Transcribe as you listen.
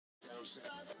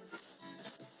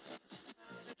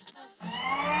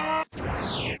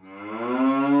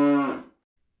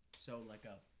So like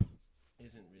a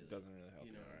isn't really. Doesn't really help.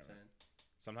 You know what I'm saying?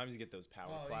 Sometimes you get those power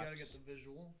claps. You gotta get the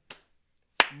visual.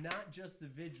 Not just the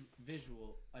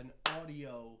visual, an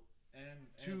audio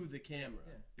to the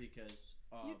camera, because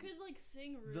you could like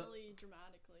sing really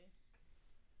dramatically.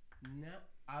 Not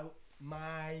out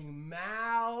my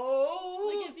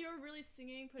mouth. Like if you were really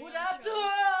singing, putting would on have a show.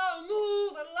 to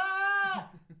move a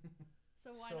lot.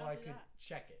 So why so not I do could that?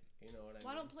 check it. You know what I mean?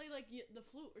 Why don't play like the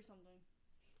flute or something?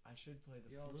 I should play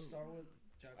the Yo, flute. start with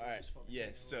Jack. All right.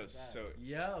 Yeah. So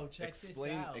Yo, check this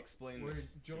out. Explain We're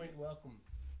this. joint welcome.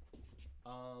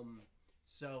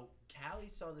 So Callie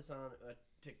saw this on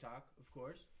TikTok, of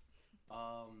course.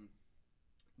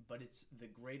 But it's the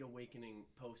Great Awakening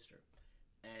poster,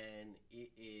 and it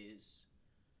is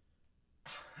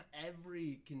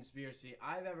every conspiracy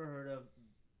I've ever heard of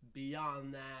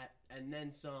beyond that, and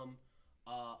then some.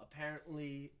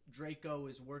 Apparently Draco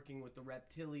is working with the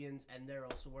reptilians, and they're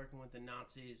also working with the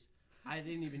Nazis. I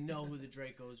didn't even know who the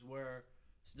Dracos were.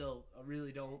 Still, I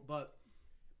really don't. But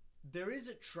there is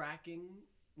a tracking,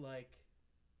 like,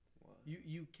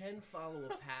 you can follow a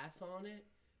path on it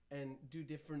and do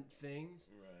different things.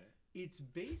 Right. It's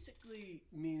basically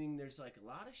meaning there's like a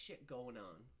lot of shit going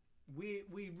on. We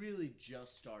really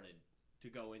just started to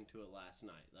go into it last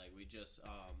night. Like we just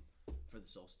for the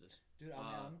solstice. Dude,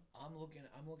 I'm looking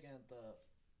at the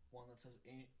one that says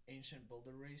ancient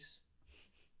builder race.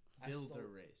 Builder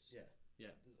race. Yeah.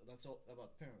 Yeah. That's all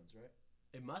about pyramids, right?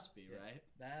 It must be, right?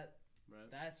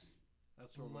 That's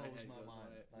where blows my head my goes, mind.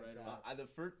 Right, Like about. The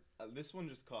first this one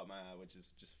just caught my eye, which is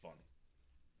just funny.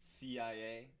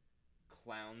 CIA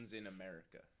clowns in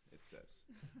America. It says.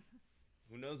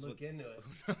 Who knows Look into it.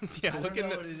 Who knows? Yeah,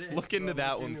 look into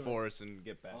that one for us and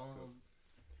get back to it.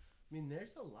 I mean,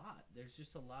 there's a lot. There's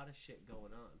just a lot of shit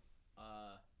going on.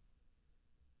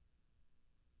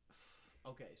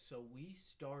 Okay, so we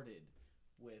started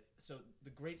with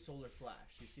the Great Solar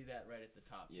Flash. You see that right at the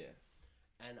top? Yeah.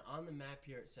 And on the map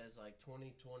here, it says like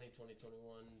 2020, 2021,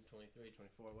 23,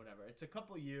 24, whatever. It's a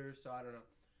couple years, so I don't know.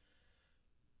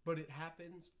 But it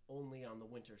happens only on the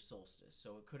winter solstice,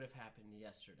 so it could have happened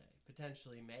yesterday.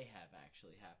 Potentially may have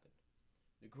actually happened.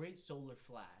 The Great Solar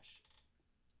Flash,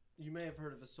 you may have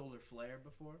heard of a solar flare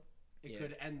before. It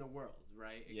could end the world,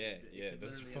 right? It could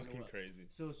that's literally end the fucking world. crazy.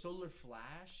 So solar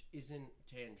flash isn't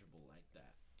tangible like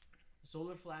that.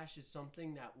 Solar flash is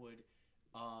something that would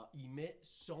emit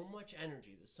so much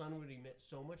energy. The sun would emit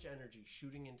so much energy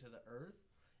shooting into the earth,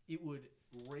 it would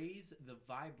raise the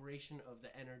vibration of the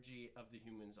energy of the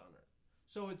humans on earth.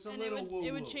 So it's a little woo-woo.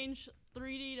 It would change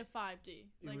 3D to 5D.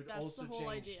 Like that's the whole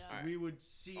idea. Right. We would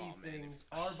see things.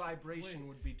 Our vibration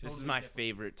would be totally This is my different.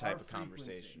 favorite type Our of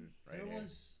conversation. Right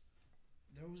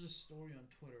There was a story on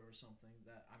Twitter or something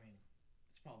that, I mean,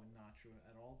 it's probably not true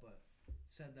at all, but it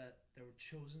said that there were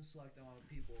chosen select amount of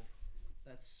people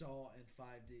that saw in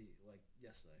 5D like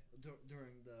yesterday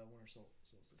during the winter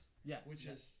solstice. Yeah,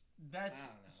 that's I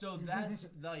don't know. So that's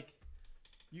like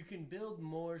you can build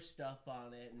more stuff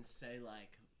on it and say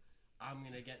like I'm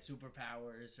gonna get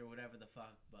superpowers or whatever the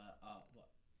fuck, but what?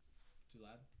 Too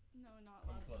loud? No, not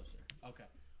Come loud. closer. Okay.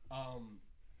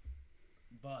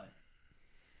 But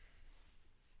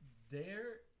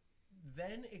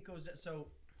then it goes. So,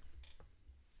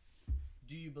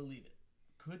 do you believe it?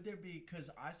 Could there be? Because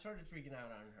I started freaking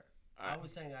out on her. I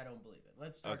was saying I don't believe it.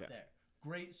 Let's start there.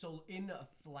 Great soul in a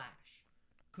flash.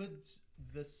 Could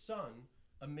the sun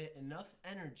emit enough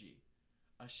energy,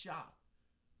 a shot,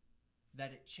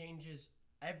 that it changes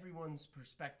everyone's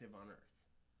perspective on Earth?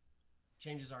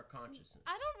 Changes our consciousness.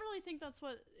 I don't really think that's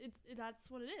what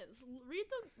it is. Read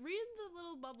the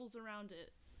little bubbles around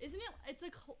it. Isn't it?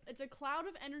 It's a cloud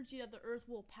of energy that the Earth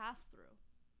will pass through.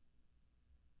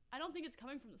 I don't think it's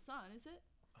coming from the sun, is it?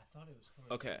 I thought it was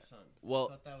coming from the sun. Well, I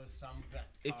thought that was some vector.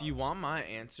 If you want my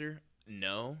answer,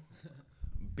 no.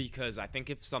 Because I think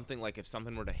if something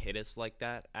were to hit us like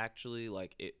that, actually,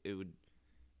 like it would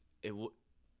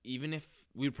even if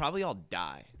we'd probably all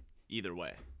die either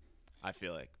way. I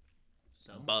feel like.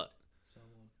 But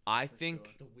I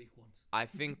think the weak ones. I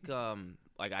think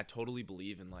like I totally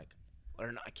believe in like,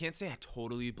 or I can't say I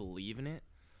totally believe in it,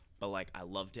 but like I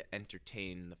love to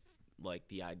entertain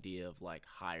the idea of like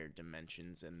higher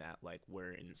dimensions and that like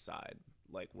we're inside,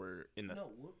 like we're in the. No,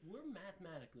 we're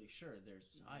mathematically sure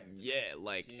there's higher dimensions. Yeah,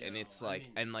 like, and it's like,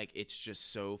 and like it's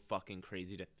just so fucking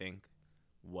crazy to think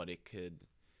what it could,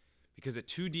 because a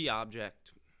 2D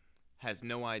object has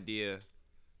no idea.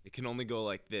 It can only go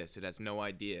like this. It has no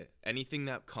idea. Anything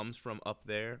that comes from up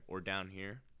there or down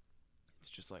here, it's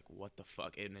just like, what the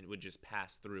fuck? And it would just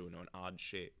pass through in an odd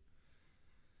shape.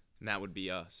 And that would be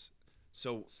us.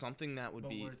 So something that would But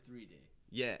be we're 3D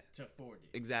yeah, to 4D.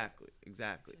 exactly.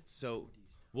 So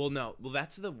no,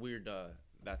 that's the weird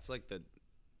that's like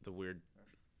the weird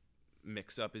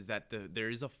mix up is that there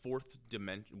is a fourth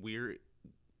dimension.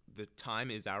 The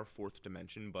time is our fourth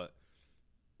dimension, but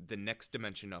the next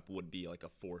dimension up would be like a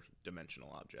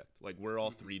four-dimensional object. Like we're all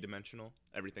three-dimensional.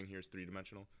 Everything here is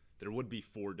three-dimensional. There would be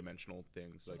four-dimensional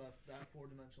things. So like that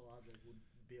four-dimensional object would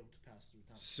be able to pass through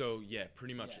time. so, yeah,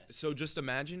 pretty much. Yes. So just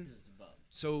imagine. Because it's above.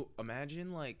 So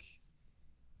imagine like,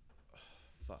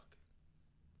 fuck.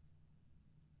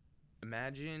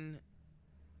 Imagine.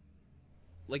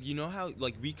 Like you know how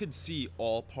like we could see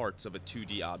all parts of a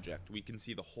 2D object. We can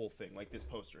see the whole thing, like this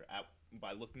poster.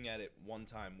 By looking at it one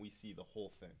time, we see the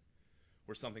whole thing.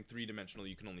 Where something three-dimensional,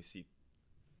 you can only see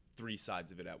three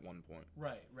sides of it at one point.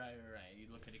 Right. You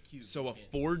look at a cube. So you a can't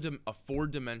see.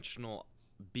 four-dimensional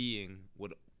being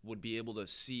would be able to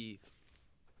see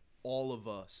all of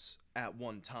us at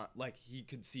one time. Like he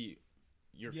could see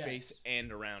your face Yes.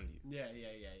 and around you. Yeah.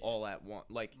 All at once.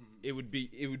 Like it would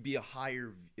be a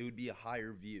higher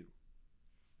view.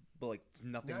 But like it's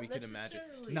nothing Not we can imagine.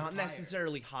 necessarily Not higher.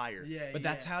 necessarily higher. Yeah, but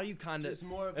that's yeah. how you kind of It's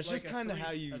more of that's like just a kind of how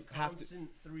three- you a have to constant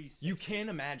 360. you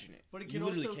can't imagine it. But it you can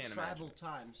literally also can't travel imagine it.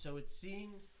 time, so it's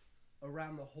seeing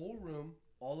around the whole room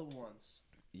all at once.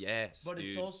 Yes, But dude.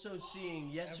 it's also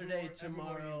seeing yesterday, Everywhere you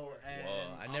tomorrow, were. and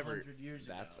Whoa, I never 100 years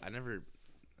ago.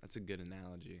 that's a good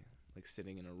analogy. Like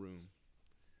sitting in a room.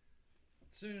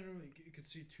 Sitting in a room, you could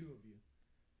see two of you.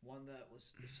 One that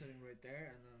is sitting right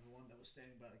there, and then the one that was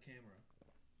standing by the camera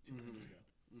 2 minutes ago.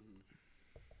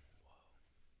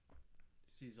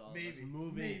 Sees all of us Maybe.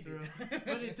 moving through,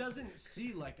 but it doesn't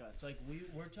see like us. Like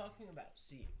we're talking about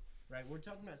seeing, right? We're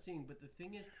talking about seeing, but the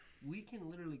thing is, we can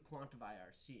literally quantify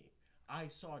our seeing. I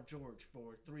saw George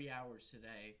for 3 hours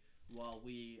today while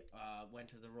we went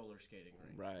to the roller skating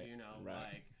rink. Right, You know, right.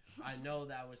 like I know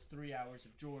that was 3 hours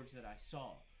of George that I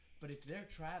saw. But if they're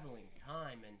traveling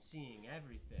time and seeing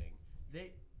everything,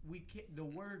 the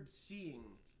word seeing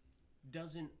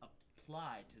doesn't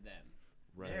apply to them.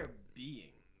 Right. They're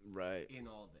being Right. in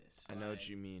all this. I know what like-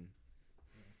 you mean.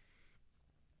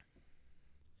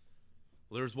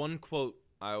 Well, there was one quote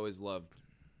I always loved.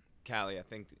 Callie, I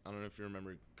don't know if you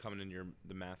remember coming in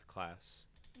the math class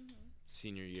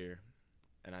senior year,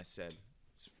 and I said,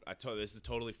 this is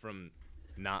totally from,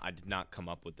 I did not come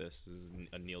up with this. This is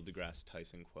a Neil deGrasse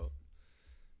Tyson quote.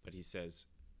 But he says,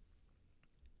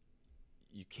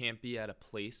 you can't be at a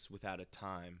place without a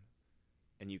time,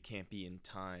 and you can't be in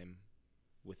time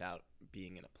without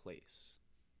being in a place.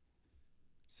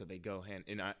 So they go hand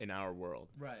in our world.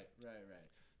 Right.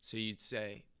 So you'd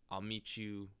say, I'll meet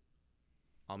you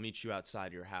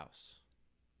outside your house.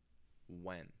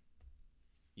 When?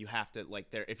 You have to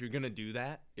if you're gonna do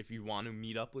that, if you want to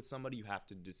meet up with somebody, you have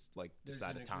to just There's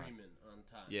decide an a time. agreement on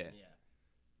time. Yeah.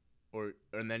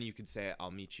 And then you could say,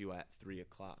 I'll meet you at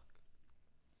 3:00.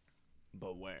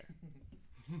 But where?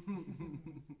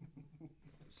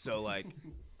 So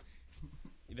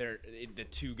the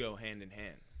two go hand in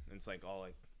hand. And it's like all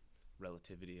like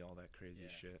relativity, all that crazy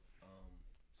Yeah. shit.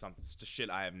 It's just shit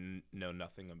I know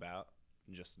nothing about.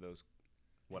 Just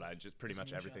pretty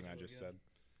much everything I just said.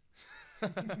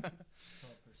 It's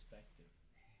called perspective.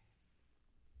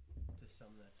 To some,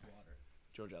 that's water.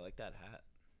 George, I like that hat.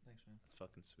 Thanks, man. That's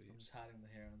fucking sweet. I'm just hiding the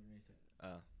hair underneath it.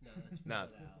 Oh, No, let's pull No,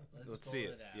 it out. let's pull see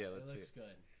it. out. Yeah, let's see looks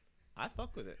good. I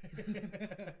fuck with it.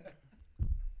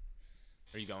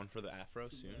 Are you going for the afro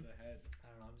soon? I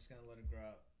don't know. I'm just gonna let it grow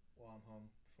out while I'm home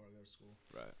before I go to school.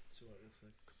 Right. See what it looks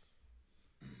like.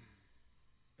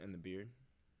 And the beard?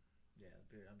 Yeah,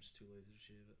 the beard. I'm just too lazy to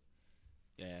shave it.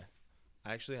 Yeah.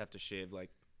 I actually have to shave like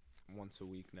once a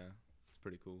week now. It's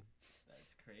pretty cool.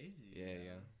 That's crazy.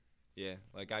 Yeah. Yeah.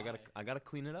 Like I gotta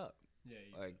clean it up. Yeah.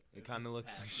 Like it if kind of it's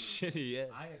looks like patchy, shitty. Yeah.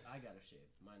 I gotta shave.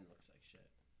 Mine looks like shit.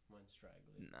 Mine's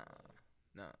straggly.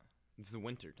 Nah. It's the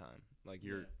winter time. Like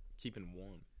you're Yeah. keeping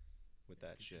warm with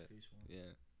that Keeps your shit. face warm.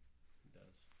 Yeah. It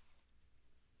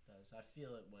does. I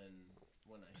feel it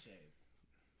when I shave.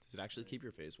 Does it actually keep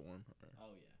your face warm? Or?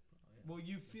 Oh yeah. Well,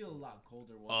 you feel a lot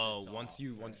colder once Oh, it's once off,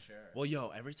 you for once. sure. Well, yo,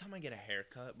 every time I get a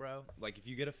haircut, bro, like if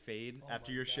you get a fade Oh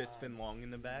after my your shit's God. been long in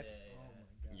the back, Yeah. Oh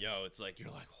my god. yo, it's like you're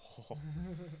like, oh,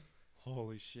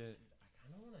 holy shit. Dude, I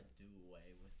kind of want to do away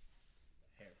with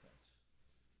haircuts.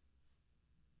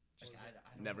 Just I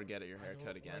don't never know. get your I haircut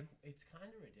don't- again? like, it's kind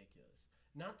of ridiculous.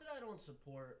 Not that I don't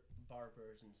support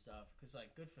barbers and stuff, because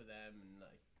like good for them and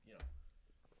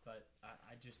but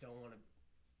I just don't want to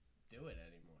do it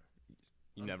anymore.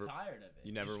 You I'm never. tired of it.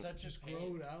 you never- It's such Just a pain.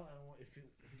 grow it out. I don't want if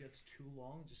it gets too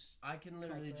long. Just I can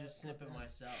literally Cut that, just snip cut it that.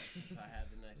 myself if I have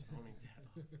a nice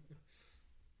ponytail.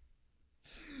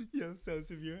 Yo, so if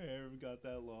your hair got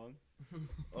that long,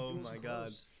 oh It was my god,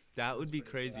 close. that would That's be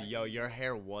pretty good, crazy. Yo, actually. your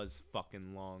hair was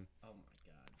fucking long. Oh my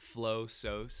god. Flo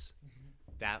Sos,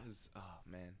 that was oh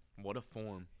man, what a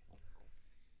form.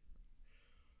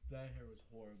 That hair was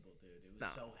horrible, dude. It was Nah.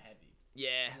 so heavy.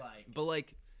 Yeah, Like but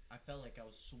like, I felt like I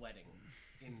was sweating.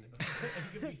 It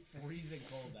could be freezing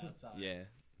cold outside. yeah,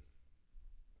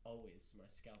 Always, my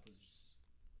scalp was just.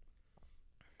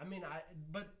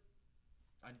 But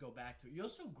I'd go back to it. You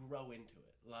also grow into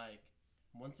it. Like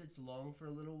once it's long for a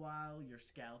little while, your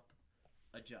scalp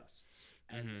adjusts,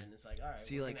 and Mhm. then it's like, all right,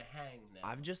 See, we're like, gonna hang now.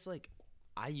 I've just like,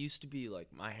 I used to be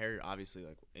like, my hair obviously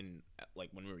like in like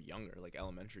when we were younger, like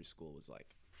elementary school was like,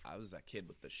 I was that kid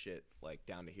with the shit like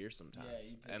down to here sometimes, yeah,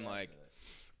 you did and that like. to it.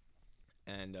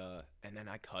 And then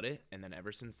I cut it, and then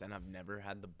ever since then I've never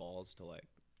had the balls to like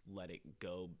let it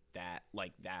go that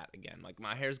again. Like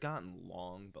my hair's gotten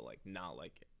long, but like not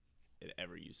like it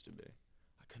ever used to be.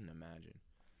 I couldn't imagine.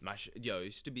 It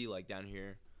used to be like down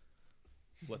here,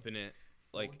 flipping it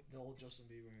like the old Justin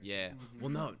Bieber. yeah. Mhm. Well,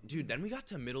 no, dude. Then we got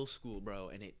to middle school, bro,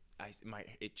 and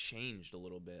it changed a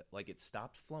little bit. Like it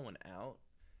stopped flowing out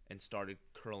and started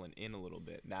curling in a little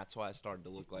bit. That's why I started to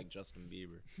look like Justin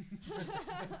Bieber.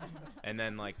 And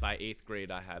then like by 8th grade,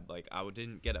 I had like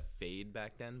didn't get a fade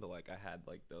back then, but like I had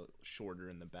like the shorter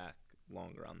in the back,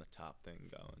 longer on the top thing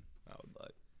going. I would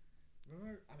like,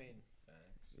 Remember? I mean, Facts.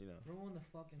 you know. remember when the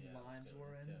fucking Yeah, I was lines doing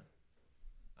were it in? too.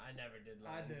 I never did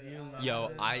I lines. did. You love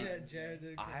Yo, it. Jared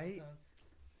did. a couple I- times.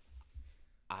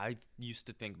 I used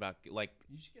to think about like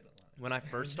You should get a line. when I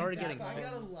first started If getting I fit.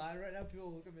 got a line right now,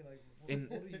 people look at me like, what, In-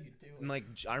 what are you doing? And like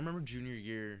I remember junior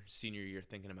year, senior year,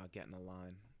 thinking about getting a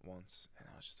line once, and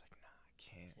I was just like, nah, I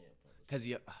can't. Can't pull this Cause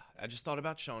off. I just thought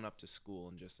about showing up to school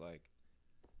and just like,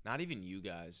 not even you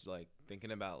guys, like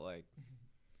thinking about like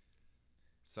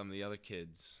some of the other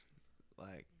kids,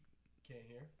 like Can't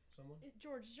hear someone.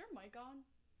 George, is your mic on?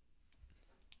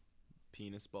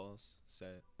 penis balls. Say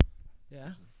it.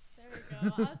 Yeah. There we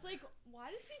go. I was like,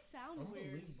 why does he sound weird?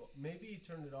 Unbelievable. Maybe he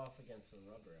turned it off against the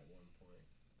rubber at one point.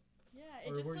 Yeah,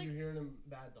 it Or just were like you hearing him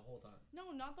bad the whole time?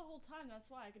 no, not the whole time. That's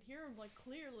why I could hear him like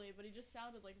clearly, but he just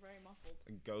sounded like very muffled.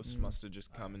 A ghost Mm. must have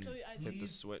just come and So I hit the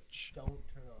Please switch. Don't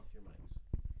turn off your mics.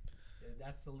 Yeah,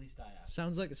 that's the least I ask.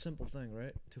 Sounds like a simple thing,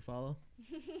 right? To follow.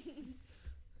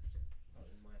 Oh,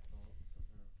 my fault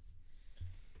somehow.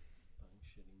 Buying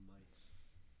shitty mics.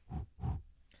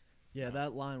 Yeah,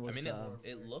 that line was. I mean,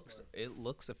 it it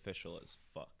looks official as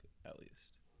fuck, at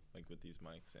least, like with these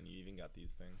mics, and you even got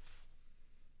these things.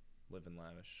 Living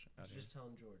lavish I out was here. just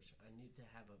telling George, I need to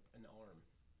have an arm,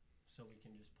 so we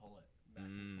can just pull it back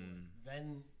and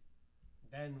forth.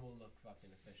 Then we'll look fucking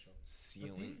official. But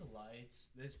Ceiling. these lights,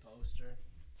 this poster,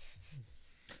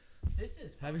 this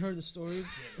is. Have you heard the story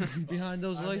fucking behind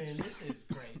those lights? I mean, this is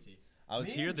crazy. I was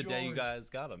Me here and the day you George- guys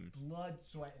got them. Blood,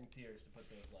 sweat, and tears to put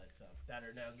those lights up that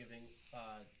are now giving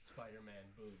Spider-Man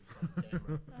boobs on the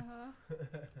camera.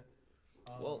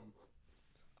 Uh-huh. Well,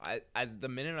 as the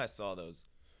minute I saw those,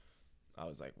 I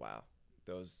was like, wow,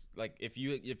 those like if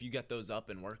you get those up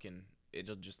and working,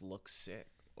 it'll just look sick.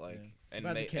 Like Yeah. and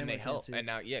bad the they camera can't help. see it. And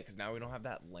now because now we don't have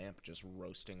that lamp just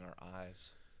roasting our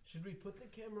eyes. Should we put the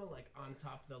camera like on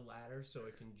top of the ladder so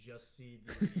it can just see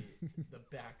the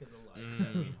back of the lights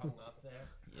that we hung up there?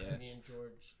 Yeah. Me and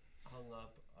George hung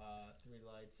up 3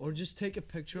 lights. Or just take a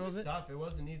picture it of was it. tough. It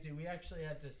wasn't easy. We actually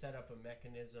had to set up a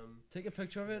mechanism. Take a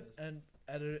picture of it Yes. and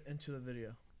edit it into the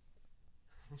video.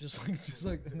 Just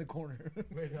like in the corner.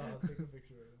 Wait, no, I'll take a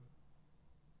picture of it.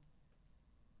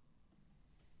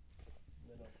 And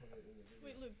then I'll put it in the video.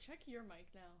 Wait, Luke, check your mic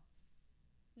now.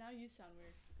 Now you sound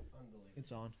weird. Unbelievable.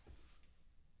 It's on.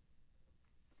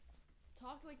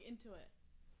 Talk like into it.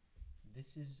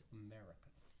 This is America.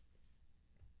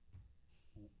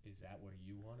 Is that where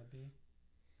you want to be?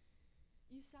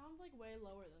 You sound like way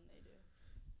lower than they do.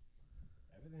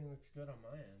 Everything looks good on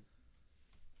my end.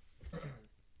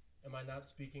 Am I not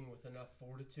speaking with enough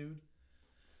fortitude?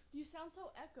 You sound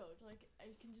so echoed. Like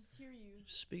I can just hear you.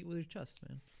 Speak with your chest,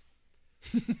 man.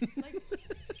 Like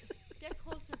get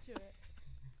closer to it.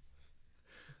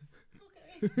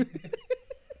 Okay.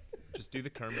 Just do the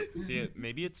Kermit. See it?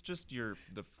 Maybe it's just the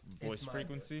voice It's my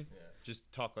frequency. voice, yeah. Just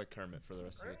talk like Kermit for the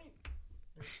rest of it.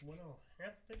 That's what I'll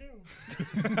have to do.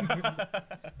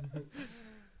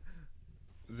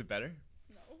 Is it better?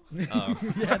 No. Oh.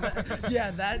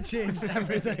 yeah, that changed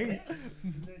everything.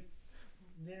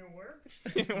 Didn't work?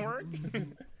 Didn't work.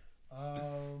 I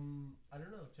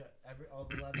don't know. All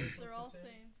the levels look They're the all same.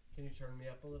 same. Can you turn me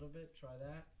up a little bit? Try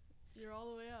that. You're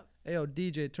all the way up. Hey, yo,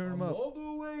 DJ, turn him I'm up. all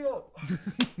the way up.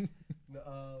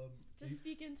 No, Just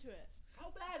speak into it.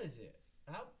 how bad is it?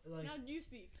 How like? Now you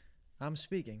speak. I'm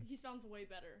speaking. He sounds way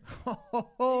better.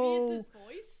 Oh, Maybe it's his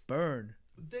voice. burn.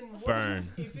 Then what? Burn.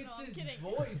 If No, it's I'm his kidding.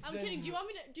 voice, I'm then kidding. Do you want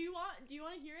me to? Do you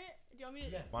want to hear it? Do you want me to?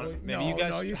 Yeah. Why don't, Wait, maybe no, you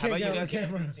guys. no, you how can't about get you on guys?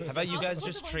 camera. How about you I'll guys put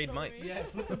just the trade blanket over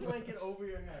mics? me. Yeah, put the blanket over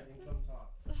your head and come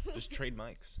talk. Just trade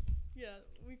mics. Yeah,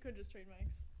 we could just trade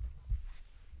mics.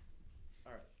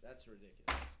 All right, that's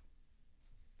ridiculous.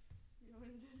 You want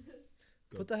me to do this?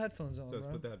 Put the headphones on, So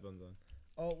bro. put the headphones on.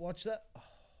 Oh, watch that. Oh,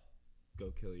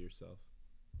 Go kill yourself.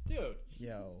 Dude,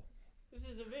 yo. this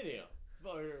is a video.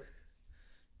 For,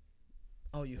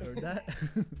 Oh, you heard that?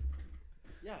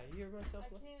 yeah, I hear myself. I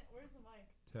can't. Where's the mic?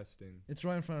 Testing. It's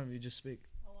right in front of you. Just speak.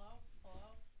 Hello.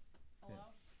 Hello. Hello.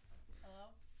 Hello.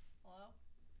 Hello.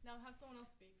 Now have someone else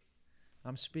speak.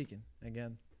 I'm speaking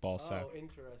again. Ball Oh,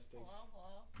 interesting. Hello.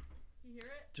 Hello. You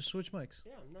hear it? Just switch mics.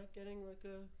 Yeah, I'm not getting like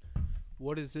a.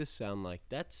 What does this sound like?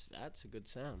 That's a good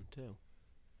sound too.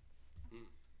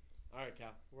 All right,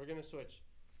 Cal, we're gonna switch.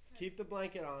 Keep the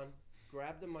blanket on.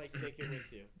 Grab the mic. Take it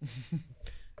with you.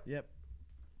 Yep.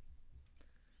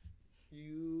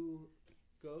 You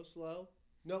go slow.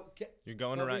 No, You're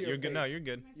going Cover around. your You're good. No, face. you're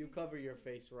good. you cover your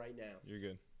face right now. You're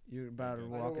good. You're about to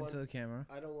Okay. I walk don't into the camera.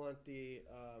 I don't want the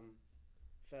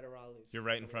federales. You're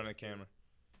right in coming front of the after you. camera.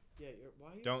 Yeah,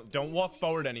 why? Are you Don't walk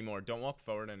forward anymore. Don't walk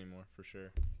forward anymore for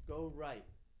sure. Go right.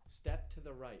 Step to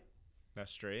the right.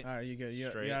 That's straight. All right, you good. You're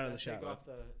Straight. out of the Take shot. off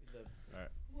the.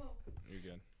 Whoa. You're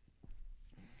good.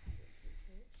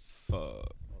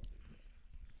 Fuck.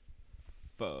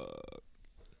 Fuck.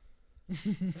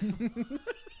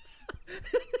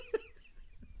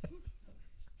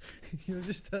 You're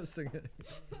just testing it.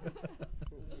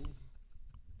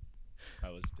 I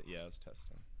was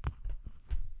testing.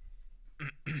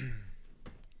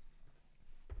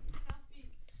 Now speak.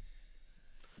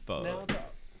 Fuck. Now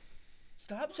talk.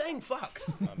 Stop saying fuck.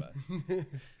 My bad.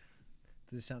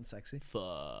 Does it sound sexy?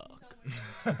 Fuck. You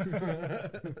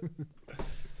sound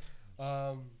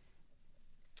like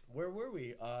Where were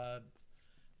we?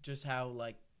 Just how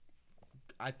like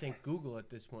I think Google at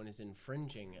this point is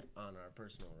infringing on our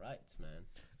personal rights, man.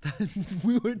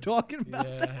 We were talking about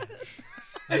that.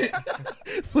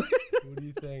 What do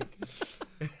you think?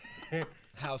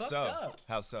 How Fucked so? up.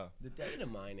 How so? The data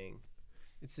mining.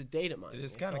 It's the data mining. It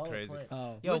is It's kinda all a crazy. plan.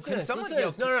 Oh. Yo, Listen can to this, someone? listen to Yo,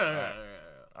 this. No, no, no, no, alright. no, no,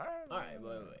 no. All right,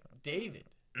 wait. David.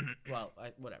 Well,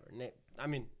 whatever. I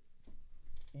mean,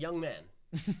 young man.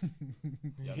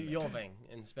 Young man. Joven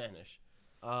in Spanish.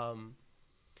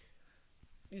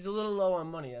 He's a little low on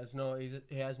money.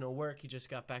 He has no work. He just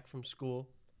got back from school,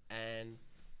 and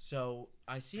so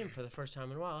I see him for the first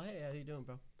time in a while. Hey, how you doing,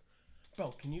 bro?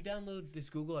 Bro, can you download this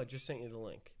Google? I just sent you the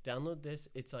link. Download this.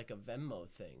 It's like a Venmo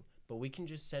thing, but we can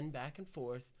just send back and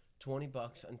forth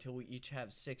 $20 until we each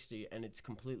have 60, and it's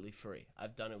completely free.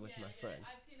 I've done it with my friends.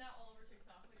 I've seen that all over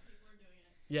TikTok. Like people are doing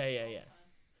it. Yeah. all the time.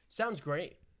 Sounds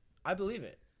great. I believe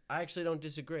it. I actually don't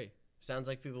disagree. Sounds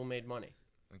like people made money.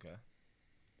 Okay.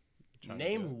 Trying to do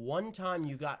Name one time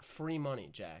you got free money,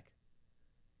 Jack.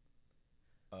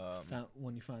 it.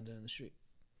 When you find it in the street.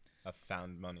 I've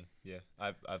found money. Yeah.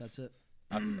 I've That's it.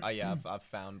 I've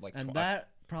found like. And that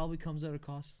probably comes at a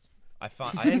cost. I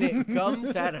found. And it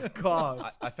comes at a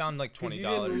cost. I found like Because $20. you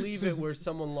didn't leave it where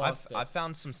someone lost it. I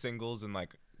found some singles and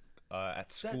like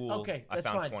at school. okay, I that's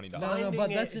found fine. $20. No, Finding but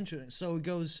that's it- interesting. So it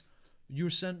goes. You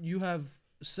have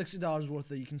 $60 worth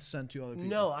that you can send to other people.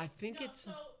 No, I think No, it's...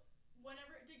 so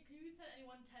whenever you can send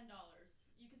anyone $10.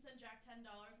 You can send Jack $10,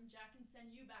 and Jack can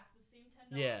send you back the same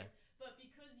 $10. Yeah. But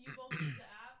because you both use the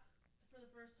app for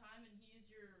the first time, and he used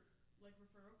your like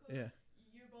referral code, Yeah.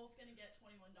 you're both gonna get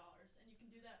 $21, and you can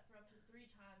do that for up to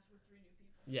 3 times with 3 new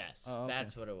people. Yes, Oh, okay.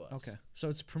 that's what it was. Okay. So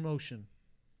it's promotion.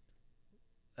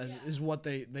 Yeah. Is what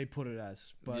they put it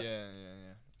as. But yeah.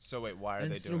 So wait, why are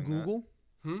and they it's through doing that? Google.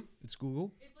 Hmm? It's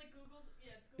Google. It's like Google's.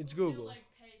 Yeah, It's it's Google's Google. New, like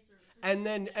pay service. And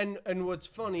then, and what's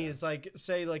funny is like,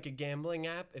 say like a gambling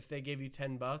app, if they gave you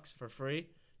 $10 for free,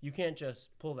 you can't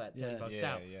just pull that $10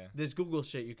 Yeah, out. yeah. This Google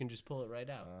shit, you can just pull it right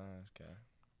out. Okay.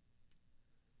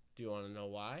 Do you want to know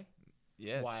why?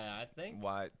 Yeah. Why I think?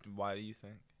 Why do you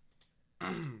think?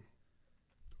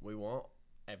 We want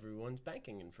everyone's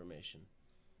banking information.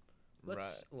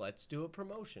 Let's do a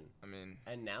promotion. I mean,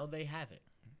 And now they have it.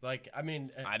 Like, I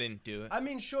mean, I didn't do it. I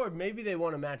mean, sure, maybe they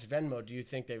want to match Venmo. Do you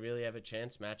think they really have a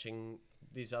chance matching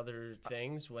these other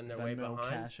things when they're way Venmo,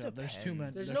 behind? Cash App. There's too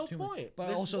many. There's there's no too many. point. But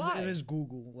There's also why? it is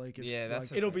Google. Like if, Yeah, that's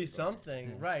like, It'll Okay, be bro. something,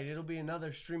 Yeah. right? It'll be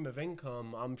another stream of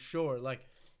income, I'm sure. Like,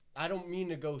 I don't mean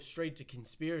to go straight to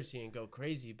conspiracy and go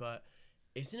crazy, but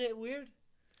isn't it weird?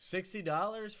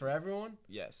 $60 for everyone?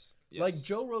 Yes. Like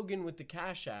Joe Rogan with the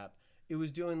Cash App, it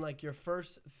was doing like your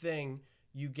first thing,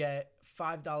 you get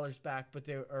 $5 back, but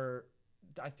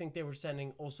I think they were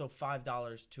sending also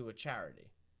 $5 to a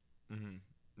charity.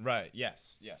 Mm-hmm. Right.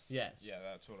 Yes. Yes. Yeah,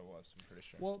 that's what it was. I'm pretty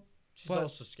sure. Well, Which is But-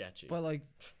 also sketchy. but like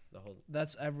the whole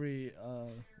that's every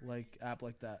like app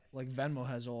like that. Like Venmo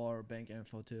has all our bank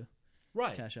info too.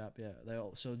 right. Cash App, yeah. They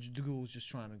all so the Google's just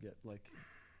trying to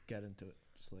get into it.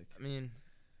 Just like I mean,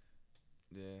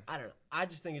 yeah. I don't know. I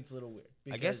just think it's a little weird.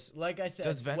 Because, guess- like I said,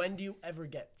 does when do you ever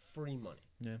get free money?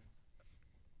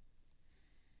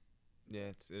 Yeah,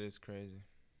 it is crazy.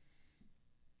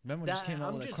 Venmo just came out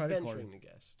I'm with a just credit venturing card. to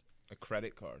guess. A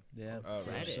credit card. Yeah, Oh,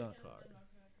 Credit 3%. card.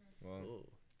 Well, Ooh.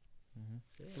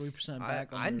 3% I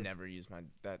back. I on your never use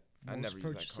that. I most never use that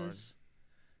card. purchases.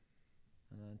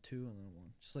 And then 2 and then 1.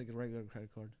 Just like a regular credit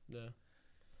card. Yeah.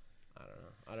 I don't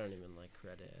know. I don't even like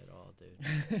credit at all,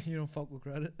 dude. You don't fuck with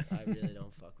credit? I really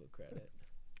don't fuck with credit.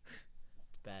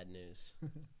 It's bad news.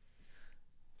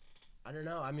 I don't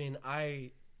know. I mean,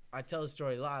 I tell the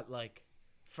story a lot. Like,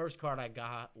 first card I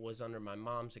got was under my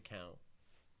mom's account.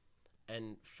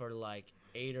 And for like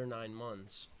 8 or 9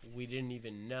 months, we didn't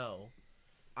even know.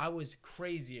 I was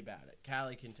crazy about it.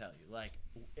 Callie can tell you. Like,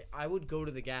 I would go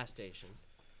to the gas station,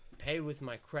 pay with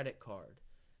my credit card,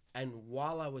 and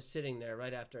while I was sitting there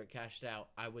right after it cashed out,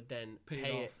 I would then Pay it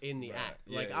pay it off. in the Right. app.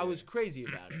 Yeah, Like, yeah. I was crazy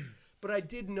about it. But I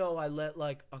did know I let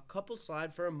like a couple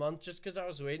slide for a month just because I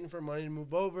was waiting for money to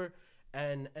move over,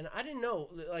 and I didn't know,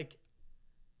 like,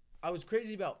 I was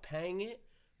crazy about paying it,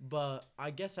 but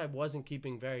I guess I wasn't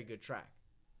keeping very good track,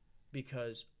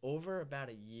 because over about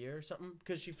a year or something,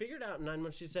 because she figured out in 9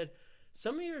 months, she said,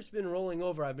 some of yours been rolling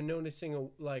over. I've been noticing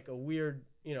a weird,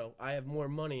 I have more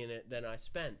money in it than I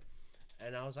spent,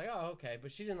 and I was like, oh, okay,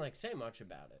 but she didn't like say much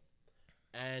about it,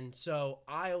 and so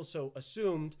I also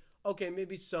assumed, okay,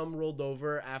 maybe some rolled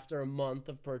over after a month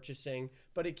of purchasing,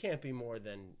 but it can't be more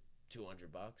than $200.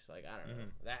 Like, I don't know,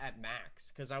 that at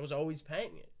max, because I was always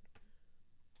paying it.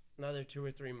 Another 2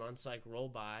 or 3 months like roll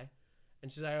by,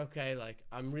 and she's like, okay, like,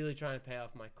 I'm really trying to pay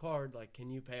off my card. Like,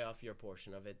 can you pay off your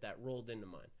portion of it that rolled into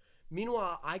mine?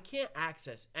 Meanwhile, I can't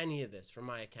access any of this from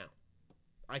my account.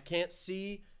 I can't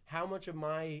see how much of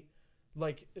my,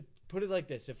 like, put it like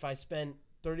this: if I spent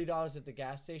 $30 at the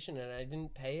gas station and I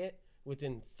didn't pay it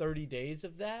within 30 days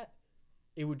of that,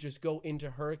 it would just go into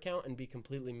her account and be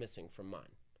completely missing from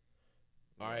mine.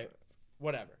 All right,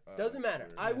 whatever. Doesn't that's matter.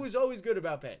 weird. I was always good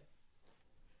about paying.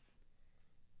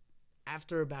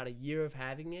 After about a year of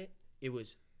having it,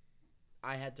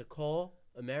 I had to call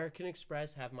American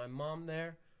Express, have my mom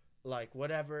there, like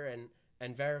whatever,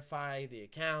 and verify the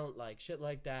account, like shit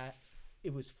like that.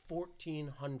 It was $1,400.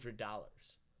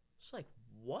 It's like,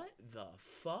 what the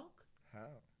fuck?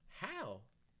 How?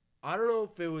 I don't know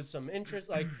if it was some interest.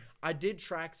 Like, I did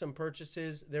track some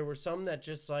purchases. There were some that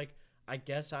just, like, I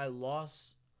guess I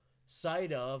lost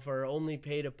sight of or only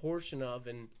paid a portion of,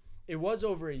 and it was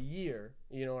over a year.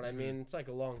 You know what I mean? It's like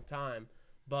a long time.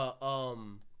 But,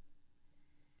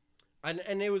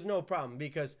 and it was no problem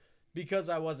because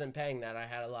I wasn't paying that. I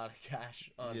had a lot of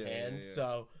cash on hand. yeah.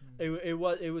 So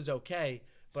it was okay.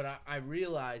 But I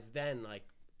realized then, like,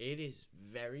 it is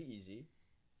very easy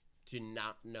to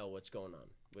not know what's going on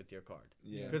with your card.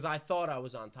 Yeah. Because I thought I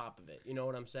was on top of it. You know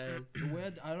what I'm saying? The way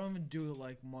I don't even do it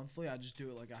like monthly. I just do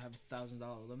it like I have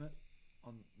 $1,000 limit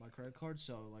on my credit card.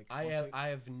 So like I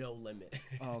have no limit.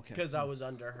 Oh, okay. Because I was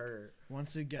under her.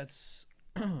 once it gets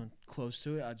close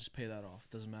to it, I just pay that off.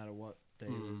 Doesn't matter what day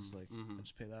it is. Like I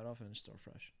just pay that off and just start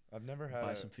fresh. I've never had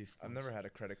Buy a, some FIFA I've points. never had a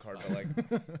credit card, but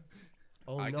like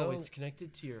Oh, I no, go- it's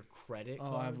connected to your credit Oh,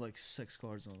 card? I have like 6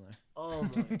 cards on there. Oh, my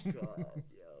God.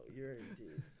 Yo, you're a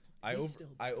dude. I He's over still-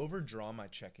 I overdraw my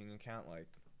checking account like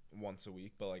once a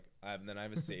week, but like then I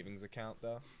have a savings account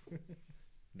though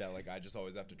that like I just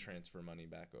always have to transfer money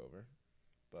back over,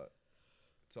 but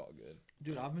it's all good.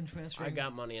 Dude, I've been transferring. I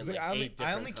got money in 'Cause, like, like, I only 8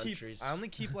 different keep countries. I only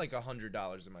keep like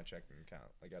 $100 in my checking account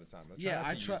like at a time. Yeah, I try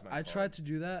not to use my I card. tried to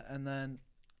do that, and then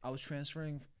I was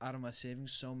transferring out of my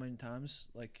savings so many times,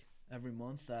 like every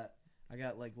month, that I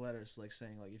got like letters like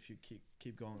saying like if you keep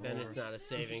going Then over, it's not a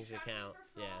savings account.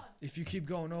 Yeah. if you keep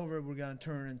going over, we're gonna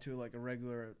turn it into like a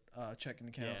regular checking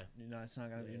account. Yeah. You know, it's not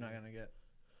gonna you're not gonna get.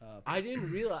 I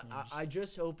didn't realize. I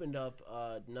just opened up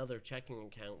another checking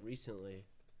account recently.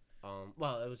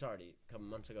 Well, it was already a couple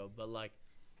months ago, but like,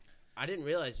 I didn't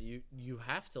realize you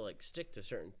have to like stick to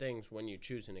certain things when you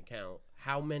choose an account.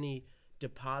 How many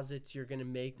deposits you're gonna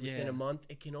make within Yeah. a month?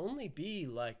 It can only be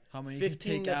like How many you can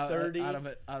 15 take to out 30 out of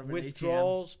it out of an ATM?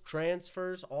 withdrawals,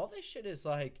 transfers. All this shit is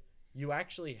like you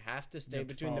actually have to stay You have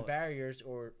to between the follow it. barriers,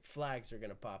 or flags are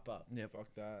gonna pop up. Yep.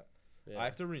 Fuck that. Yeah. I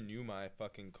have to renew my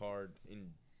fucking card in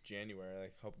January.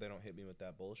 Like, hope they don't hit me with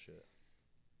that bullshit.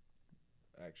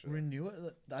 actually. Renew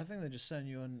it. I think they just send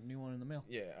you a new one in the mail.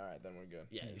 Yeah, all right, then we're good.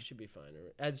 Yeah, Yeah. you should be fine.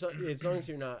 As long as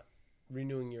you're not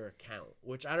renewing your account,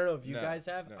 which I don't know if you No, guys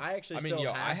have. no. I actually I mean, still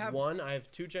yo, I have- one. I have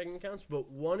 2 checking accounts, but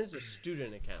one is a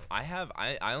student account.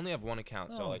 I only have one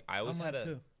account, so Oh, like I always I'm had like a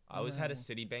two. I always had a Oh.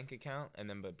 Citibank account, and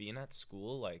then but being at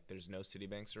school, like there's no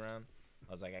Citibanks around.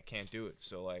 I was like, I can't do it.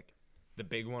 So like the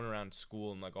big one around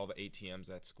school and like all the ATMs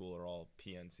at school are all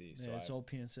PNC. So Yeah, it's all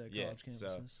PNC at yeah, college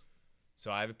campuses.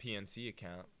 so I have a PNC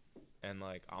account, and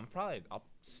like I'll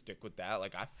stick with that.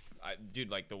 Like dude,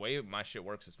 like the way my shit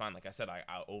works is fine. Like I said, I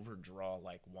overdraw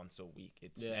like once a week.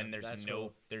 Yeah, and that's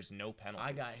cool. there's no penalty.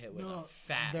 I got hit with No, a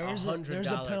fat There's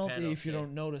 $100 a penalty if you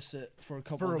don't notice it for a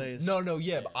couple for of days. no,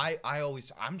 yeah, Yeah.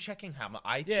 but I'm checking how much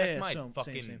I Yeah, check yeah, my same,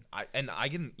 fucking same. I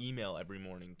get an email every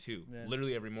morning too. Yeah.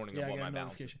 Literally every morning Yeah, I of what get my a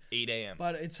balance is. notification. 8 a.m.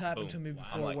 But it's happened to Boom. me Wow.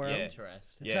 before I'm like, where yeah.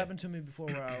 Interesting. it's Yeah. happened to me before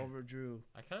where I overdrew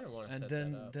I kind of want to and set that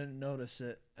then up. didn't notice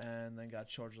it and then got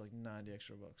charged like 90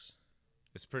 extra bucks.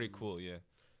 It's pretty cool, yeah.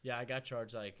 Yeah, I got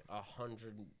charged like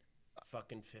 $115.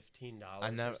 I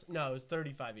never- No, it was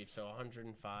 35 each, so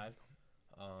 105.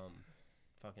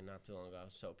 Fucking not too long ago. I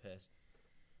was so pissed.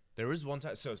 There was one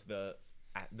time, so it's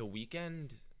at the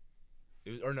weekend,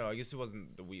 or no, I guess it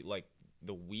wasn't the week. Like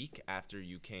the week after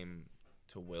you came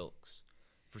to Wilkes,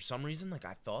 for some reason, like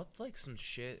I thought like some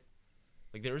shit,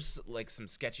 like there was like some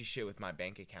sketchy shit with my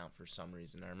bank account for some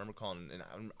reason. I remember calling,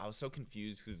 and I was so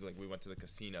confused because like we went to the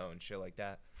casino and shit like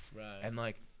that, Right. and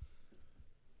like.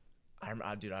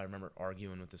 Dude, I remember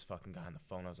arguing with this fucking guy on the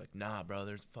phone. I was like, nah, bro,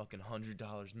 there's fucking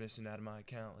 $100 missing out of my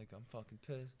account. Like, I'm fucking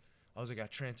pissed. I was like, I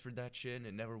transferred that shit and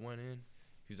it never went in.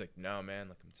 He was like, no, man,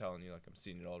 like, I'm telling you, like, I'm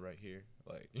seeing it all right here.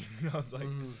 Like, I was like,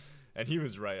 Mhm. and he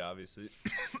was right, obviously.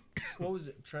 What was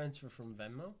it? Transfer from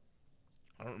Venmo?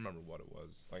 I don't remember what it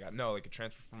was. Like, no, like a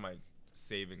transfer from my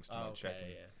savings to my checking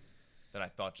yeah. that I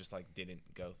thought just, like, didn't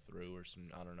go through or some,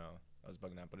 I don't know. I was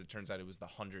bugging out. But it turns out it was the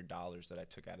 $100 that I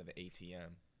took out of the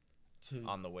ATM.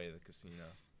 On the way to the casino,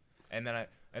 and then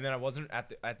I wasn't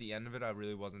at the end of it. I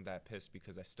really wasn't that pissed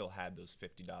because I still had those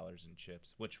 $50 in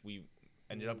chips, which we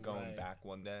ended up going Right. back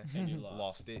one day And you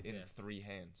lost it in Yeah. 3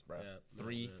 hands, bro. Yeah.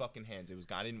 3 Yeah. fucking hands.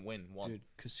 I didn't win one. Dude,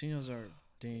 casinos are a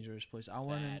dangerous place. I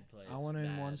went Bad place, I went in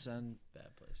bad. once and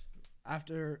Bad place.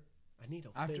 after I need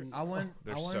a after win. I went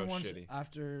They're I went so once shitty.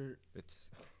 after It's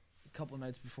a couple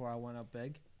nights before I went up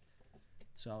big.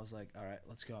 So I was like, all right,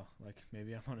 let's go. Like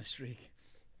maybe I'm on a streak.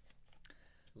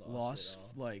 Lost it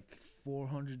all. like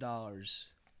 $400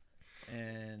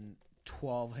 and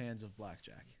 12 hands of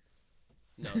blackjack.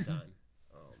 No time.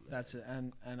 Oh, man. That's it.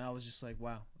 And I was just like,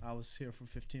 wow, I was here for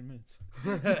 15 minutes.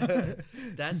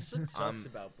 That's what sucks I'm-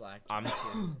 about black.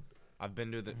 I've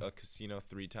been to a casino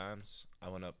 3 times. I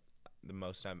went up the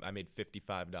most time. I made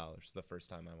 $55 the first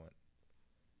time I went.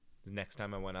 The next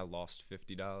time I went, I lost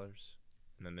 $50,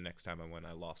 and then the next time I went,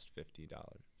 I lost $50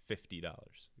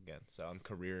 again. So I'm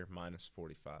career minus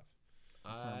 45.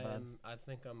 That's not bad. I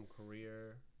think I'm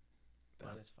career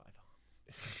minus 5.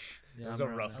 Yeah, It was I'm a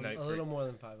around rough there. night. A little more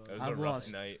than 5. It was I've a rough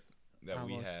lost. night that I've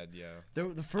we lost. had. Yeah,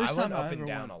 The first I went time up I and ever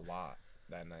down went, a lot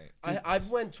that night. I've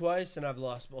went twice and I've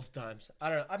lost both times. I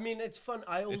don't know. I mean, it's fun.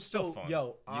 I also, It's still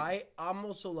fun. I'm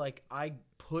also like, I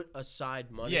put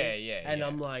aside money. Yeah, And yeah.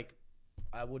 I'm like,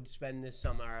 I would spend this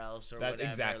somewhere else or That- whatever.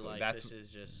 exactly. Like, That's- this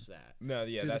is just that. No,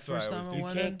 yeah, Dude, the that's what I first always time do. I You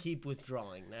went can't in- keep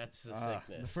withdrawing. That's the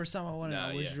sickness. the first time I went in, No,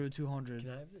 I yeah. withdrew 200,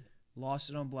 Can I have this? lost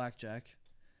it on blackjack,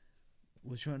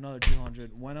 withdrew another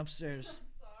 200, went upstairs,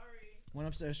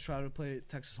 Sorry. tried to play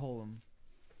Texas Hold'em,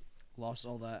 lost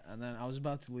all that, and then I was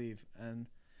about to leave, and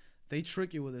they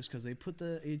trick you with this because they put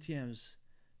the ATMs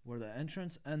where the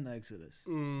entrance and the exit is.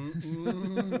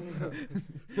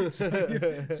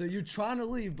 So you're trying to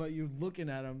leave, but you're looking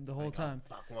at them the whole time.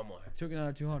 Fuck, one more. Took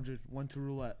another 200, went to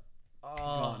roulette, Oh.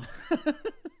 gone.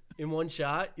 In one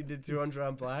shot, you did 200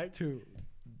 on black? Two,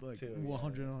 like Two,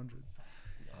 100, 100.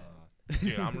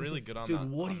 Dude, I'm really good on that.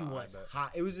 Dude, Woody on the was iBet.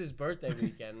 hot. It was his birthday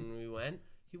weekend when we went.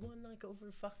 He won like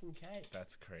over fucking K.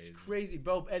 That's It's crazy. crazy,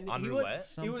 bro. And On he roulette?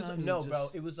 Was, it was Sometimes no, it's bro.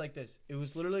 just- It was like this. It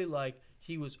was literally like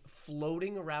he was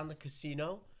floating around the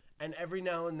casino, and every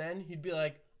now and then he'd be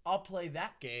like, "I'll play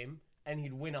that game," and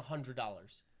he'd win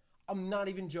 $100. I'm not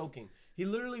even joking. He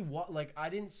literally like I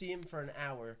didn't see him for an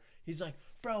hour. He's like,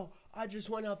 "Bro, I just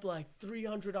went up like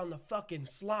 300 on the fucking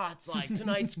slots. Like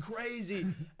tonight's crazy."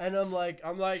 And I'm like,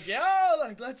 "Yo,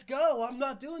 like let's go. I'm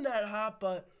not doing that hot,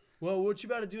 but well, what you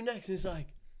about to do next?" And he's like,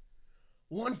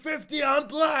 150 on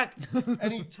black.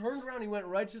 And he turned around, he went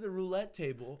right to the roulette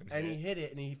table, and he hit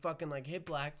it, and he fucking like hit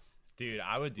black. Dude,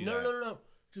 I would do No, that. no.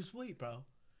 Just wait, bro.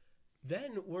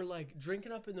 Then we're like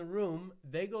drinking up in the room.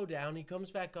 They go down. He comes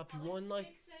back up. He won like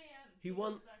 6 a.m. he goes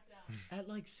won- back down. at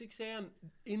like 6 a.m.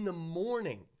 in the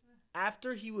morning.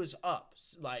 After he was up,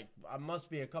 like, I must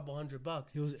be a couple $100.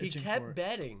 He was itching for kept it.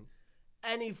 betting,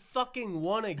 and he fucking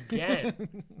won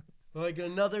again. Like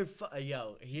another,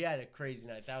 yo, he had a crazy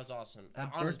night. That was awesome. That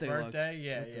On his birthday luck. birthday,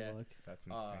 yeah, Birthday yeah. luck. That's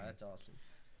insane. Oh, that's awesome.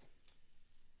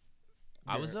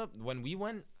 I was up when we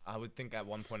went. I would think at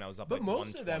one point I was up. But like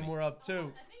most of them 120. were up too.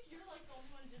 I think you're like the only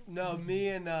one who didn't. No, me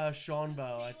and Sean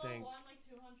Bow, I Kayla think. won like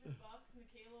 $200.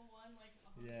 Michaela won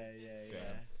like Yeah, yeah, yeah.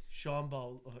 Damn. Sean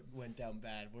Bow went down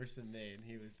bad, worse than me, and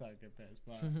he was fucking pissed.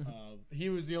 But he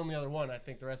was the only other one. I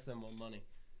think the rest of them won money.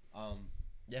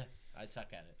 Yeah, I suck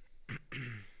at it.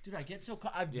 Dude, I get so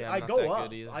I Yeah, I'm not go that up.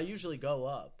 good either. I usually go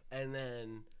up, and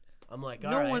then I'm like,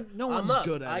 all No right, one- no I'm one's up.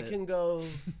 good at I it. can go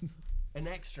an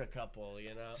extra couple,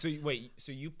 you know. So wait,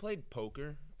 so you played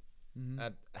poker?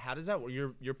 Mhm. How does that work?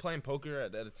 You're playing poker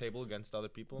at a table against other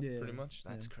people, Yeah, pretty much.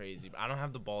 That's yeah. crazy. But I don't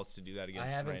have the balls to do that I against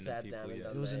haven't random sat people down and yet.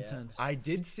 done It was that yet. intense. I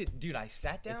did sit, dude. I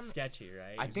sat down. It's sketchy,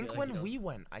 right? I You think feel when like you we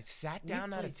went, I sat We've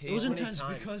down at a played so It was table. many intense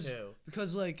times, too.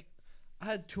 because like I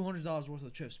had $200 worth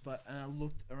of chips, and I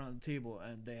looked around the table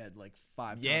and they had like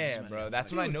 5 times as Yeah, many. I bro. was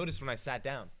That's like, what I noticed when I sat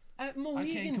down. At I can't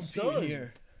Mohegan compete Sun.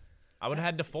 here. I would have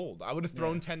had to fold. I would have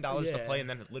thrown $10 to Yeah. play and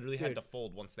then literally had Dude. to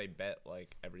fold once they bet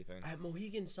like everything. At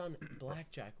Mohegan Sun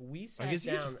Blackjack, we I sat guess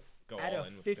you could down just go at all a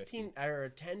in with 15 or a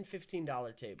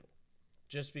 $10-$15 table,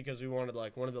 just because we wanted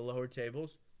like one of the lower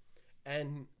tables,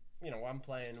 and you know I'm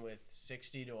playing with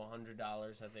 $60 to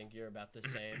 $100. I think you're about the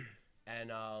same,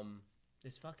 and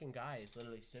this fucking guy is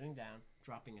literally sitting down,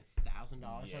 dropping $1,000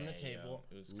 on the Yeah, table,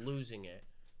 yeah, it was losing it,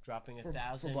 dropping For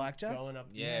 1,000 blackjack? going up.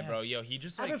 Yeah, bro. Yes. Yo, he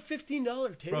just At like a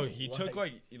 $15 table. Bro, he took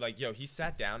like yo, he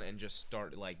sat down and just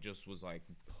started just was like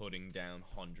putting down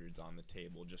hundreds on the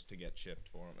table just to get chipped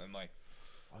for him. And like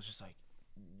I was just like,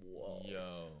 whoa.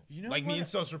 yo. You know like me what? and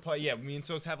Sos were playing. Yeah, me and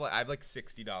Sos have I have like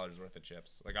 $60 worth of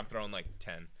chips. Like I'm throwing like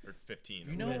 10 or 15.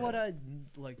 You know Minimum. what I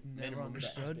like never Minimum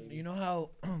bets, understood? baby. You know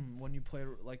how when you play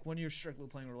when you're strictly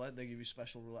playing roulette, they give you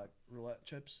special roulette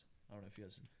chips. I don't know if you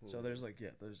guys. So there's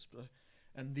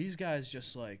and these guys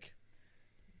just like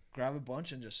grab a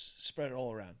bunch and just spread it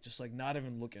all around, just like not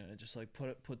even looking at it, just like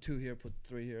put 2 here, put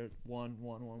 3 here, one,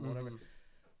 whatever. Mhm.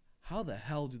 How the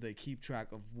hell do they keep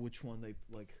track of which one they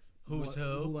like? Who's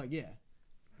who? Like yeah.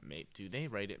 Do they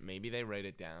write it? Maybe they write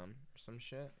it down or some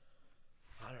shit.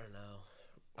 I don't know.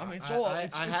 I mean, it's all. I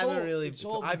it's haven't all, really. It's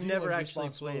all the I've never dealer's actually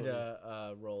played responsibility.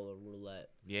 a roll of roulette.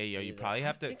 Yeah, yo, you either. probably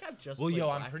have to. I think I've just Well, played yo,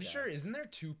 I'm pretty blackjack. sure. Isn't there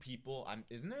 2 people?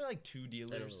 Isn't there like 2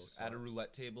 dealers at a slots.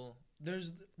 roulette table?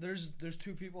 There's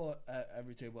 2 people at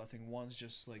every table. I think one's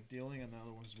just like dealing, and the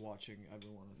other one's watching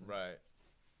everyone. I think.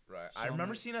 Right. I So,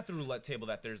 remember like- seeing at the roulette table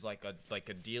that there's like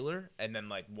a dealer and then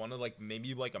like one of like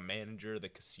maybe like a manager of the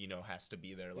casino has to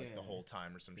be there like the Yeah. whole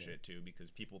time or some Yeah. shit too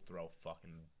because people throw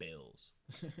fucking bills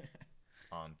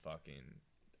on fucking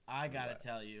I gotta roulette.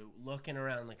 tell you, looking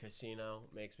around the casino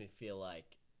makes me feel like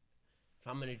if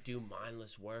I'm gonna do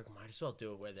mindless work, might as well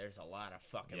do it where there's a lot of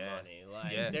fucking Yeah. money.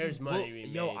 Like Yeah. there's money Well, to be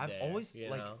yo, made I've there, always you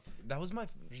like know? that was my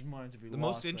There's money to be the lost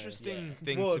most there. interesting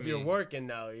thing Well, to if me. you're working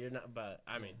though, you're not. But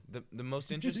I mean, The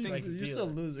most interesting like you're dealer. still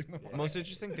losing. The money. most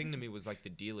interesting thing to me was like the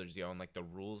dealers, yo, and like the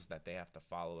rules that they have to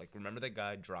follow. Like remember that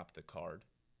guy dropped the card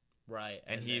right?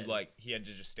 and he then- like he had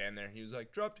to just stand there and he was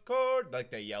like drop the card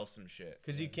like they yell some shit.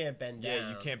 because you can't bend Yeah,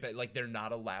 down. you can't bet. Like they're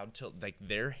not allowed to. Like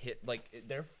their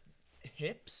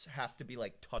hips have to be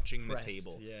like touching Pressed, the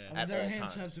table. yeah. I mean, at their all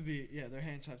hands times. have to be their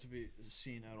hands have to be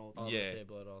seen at all times. on Yeah. the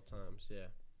table at all times. Yeah,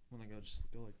 When they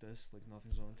just go like this, like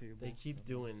nothing's on the table. they keep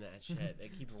doing that shit. They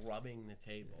keep rubbing the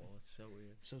table. It's so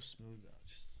weird. It's so smooth though.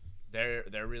 Just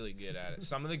They're really good at it.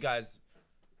 Some of the guys,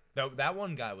 that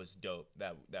one guy was dope.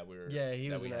 That we were. Yeah, he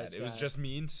that was we a nice had. It was guy. just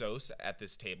me and Sos at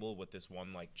this table with this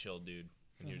one like chill dude,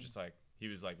 and he was just like he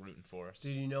was like rooting for us,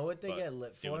 Dude, you know what they but get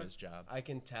lit doing for? his job. I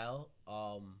can tell.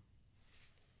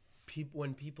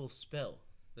 When people spill,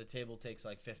 the table takes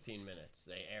like 15 minutes.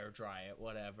 They air dry it,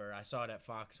 whatever. I saw it at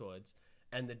Foxwoods,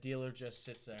 and the dealer just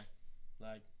sits there,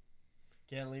 like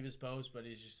can't leave his post, but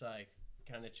he's just like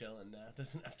kind of chilling now.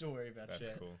 Doesn't have to worry about That's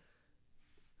shit. cool.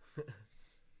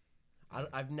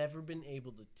 I've never been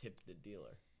able to tip the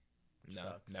dealer. No,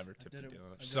 Sucks. never I tipped did a it- dealer.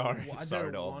 I did it Sorry, I did sorry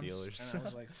it to all once, dealers. And I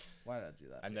was like, why did I do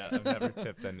that? I know I've never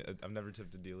tipped I've never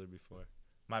tipped a dealer before.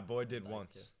 My boy did like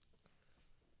once.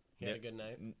 He had a Nif- good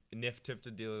night. Nif tipped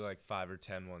a dealer like 5 or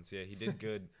 10 once. Yeah, he did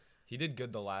good. He did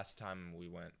good the last time we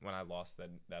went when I lost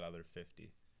that other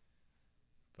 50.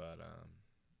 But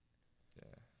yeah.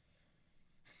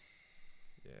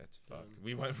 Yeah, it's fucked.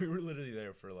 We were literally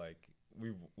there for like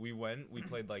we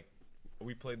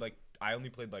played like I only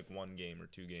played like 1 game or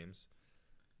 2 games.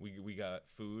 We got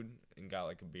food and got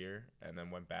like a beer and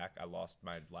then went back. I lost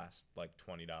my last like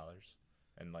 $20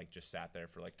 and like just sat there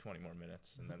for like 20 more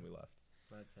minutes and then we left.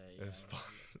 That's It was fun.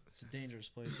 It's a dangerous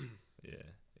place. Yeah,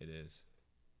 it is.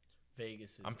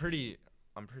 Vegas is I'm pretty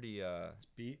It's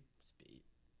beat speed.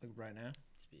 like right now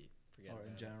Speed. Forget or in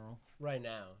about it. general. Right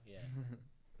now, yeah.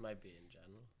 Might be in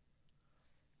general.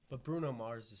 But Bruno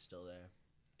Mars is still there.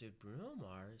 Dude, Bruno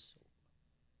Mars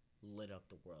lit up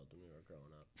the world when we were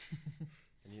growing up.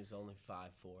 And he was only 5'4".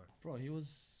 Bro, he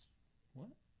was what?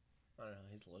 I don't know,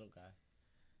 he's a little guy.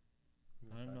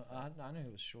 I don't know. I knew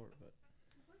he was short, but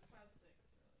It's like 5'6",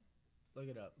 really.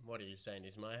 Look it up. What are you saying?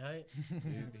 He's my height?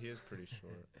 he is pretty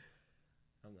short.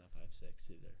 I'm not 5'6"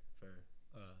 either for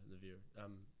the viewer.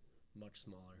 I'm much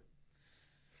smaller.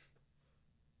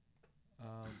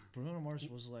 Bruno Mars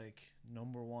was like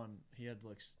number one. He had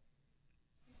like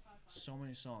He's 5'5". so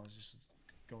many songs just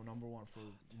go number one for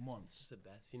months. It's the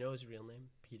best. You know his real name?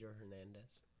 Peter Hernandez.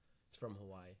 He's from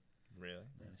Hawaii. Really?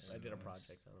 Nice. I did a Nice.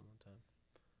 project on him one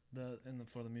time.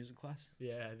 For the music class.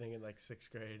 Yeah, I think in like 6th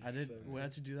grade. I did. So- We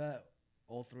had to do that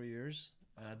all 3 years.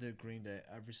 And I did Green Day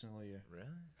every single year.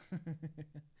 Really?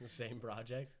 The same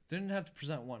project. Didn't have to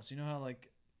present once. You know how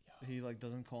like he like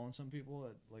doesn't call on some people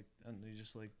at, like and he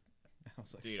just like I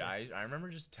was like Dude, sick. I remember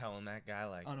just telling that guy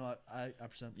like Oh no, I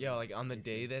present. yeah, like on the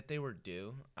day that they were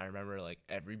due, I remember like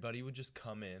everybody would just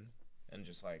come in and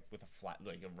just like with a flat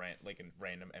like a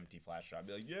random empty flash drive,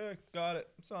 be like, "Yeah, got it.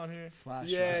 It's on here." Flash.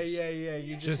 Yeah. drives.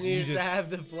 You Just- just you needed to just- have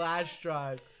the flash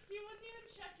drive. He wouldn't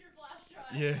even check your flash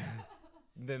drive. Yeah.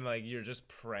 Then like you're just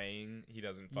praying he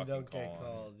doesn't You fucking don't call. get on.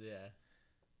 called, yeah.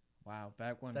 Wow,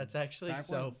 back when That's actually back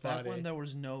so when, funny. Back when there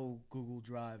was no Google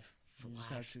Drive, you just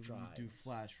had Flash to do drives.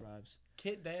 flash drives.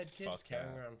 They had kids Fuck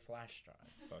carrying that. around flash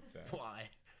drives. Fuck that. Why?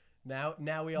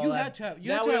 Now we all You have, had to have- you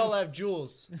now had to we have- all have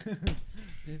Jules.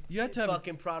 You had to have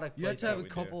Fucking product you had to placement. have a we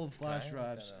do. couple of Can I flash have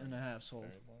drives that, in a household.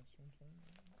 Very blessed one?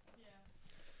 Yeah.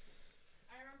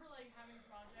 I remember like having a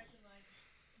project and like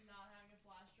not having a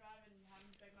flash drive and having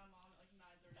to beg my mom at like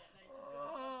 9:30 at night to go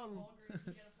to Walgreens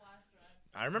to get a flash drive.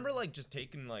 I remember like just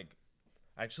taking like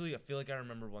actually I feel like I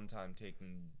remember one time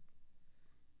taking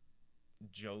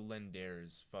Joe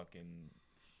Lendare's fucking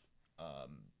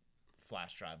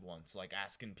flash drive once, like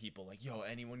asking people like, "Yo,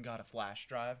 anyone got a flash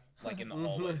drive?" Like in the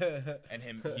hallways, and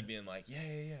he being like, "Yeah,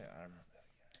 yeah, yeah." I remember that.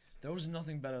 Yes. There was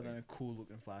nothing better than a cool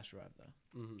looking flash drive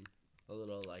though. Mhm. A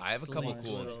little like. I have a couple sleek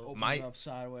cool ones. little- Opens My- up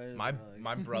sideways. My or, like-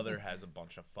 my brother has a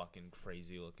bunch of fucking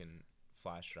crazy looking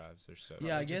flash drives. They're so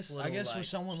Yeah, I just guess little, for like-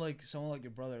 someone like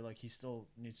your brother, like he still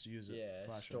needs to use it. Yeah,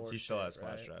 flash store drive. he still shit, has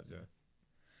flash right? drives. Yeah,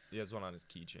 he has one on his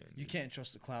keychain. You can't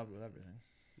trust the cloud with everything.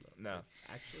 No.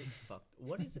 Actually, fuck.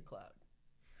 What is a cloud?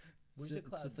 Where's the It's a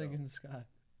cloud thing going? in the sky.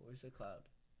 Where's the cloud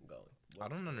going? I What's don't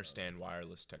going understand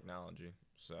wireless technology,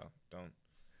 so don't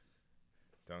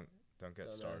get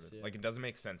Don't started. ask, yeah. Like it doesn't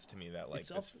make sense to me that like It's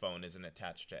this up- phone isn't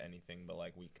attached to anything, but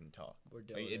like we can talk. on? We're Like,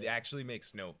 doing it it. actually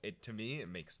makes to me it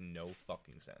makes no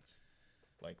fucking sense.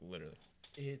 Like literally.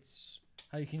 It's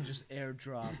How you can just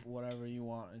airdrop whatever you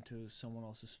want into someone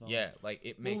else's phone. Yeah, like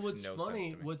it makes what's no funny,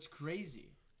 sense to me. what's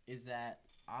crazy is that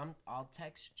I'll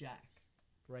text Jack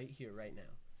right here, right now,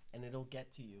 and it'll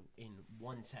get to you in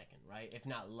 1 second, right? If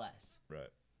not less. Right.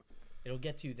 It'll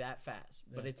get to you that fast,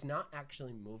 but Yeah. it's not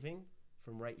actually moving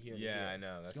from right here to Yeah, I here.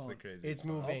 know. That's the going- crazy. It's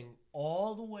moving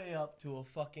all the way up to a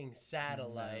fucking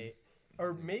satellite,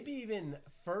 or maybe even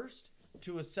first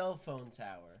to a cell phone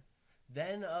tower,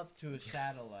 then up to a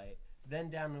satellite, then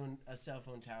down to a cell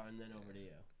phone tower, and then over to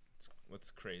you. What's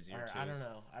crazier Or, too I don't is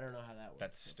know. I don't know how that works.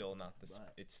 that's still not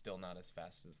But- it's still not as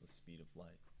fast as the speed of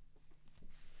light.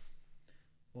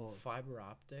 Well, fiber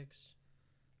optics.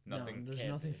 Nothing no, there's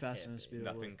can't nothing be, faster can't than be. speed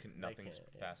of light. nothing's can't,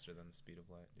 yeah. faster than the speed of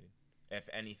light, dude. If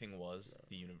anything was,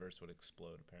 the universe would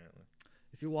explode apparently.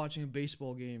 If you're watching a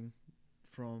baseball game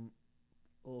from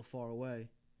a little far away,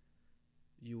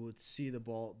 you would see the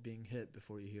ball being hit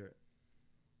before you hear it.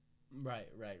 Right.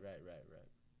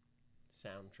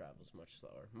 Sound travels much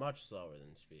slower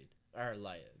than speed or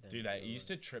light. Than Dude, it used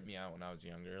to trip me out when I was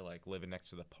younger. Like living next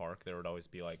to the park, there would always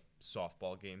be like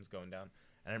softball games going down,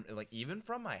 and like even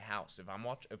from my house,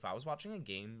 if I was watching a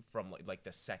game from like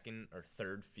the second or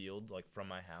third field, like from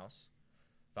my house,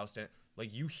 if I was standing,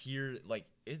 like you hear like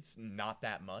it's not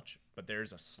that much, but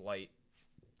there's a slight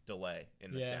delay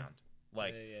in the Yeah. sound.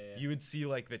 Like Yeah. you would see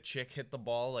like the chick hit the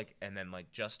ball, like and then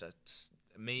like just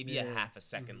maybe a Yeah. half a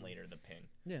 2nd later the ping.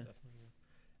 Yeah.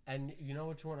 And you know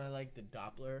which one I like? The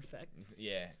Doppler effect.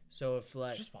 Yeah, So if I was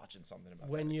like just watching something about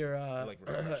when that. you're like,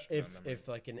 refreshed my if memory.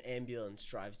 like an ambulance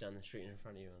drives down the street in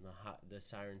front of you and the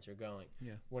sirens are going.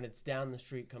 Yeah. When it's down the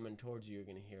street coming towards you, you're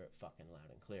gonna hear it fucking loud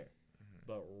and clear.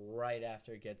 but right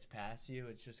after it gets past you,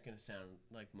 it's just gonna sound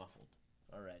like muffled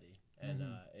already, and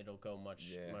it'll go much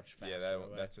faster. Yeah, away.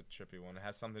 that's a trippy one. It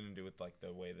has something to do with like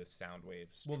the way the sound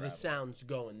waves. Well, travel. the sound's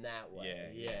going that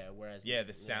way. Yeah. Whereas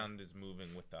The sound is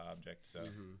moving with the object. So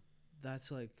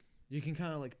That's like you can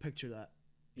kind of like picture that.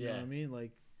 You know what I mean?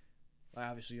 Like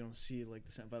obviously you don't see like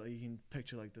the sound, but like, you can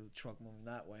picture like the truck moving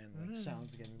that way and like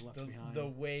sounds getting left behind. The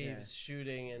waves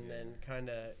shooting and then kind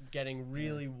of getting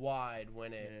really wide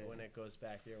when it goes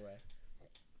back your way.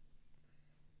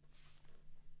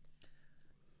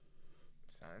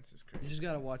 science is crazy. You just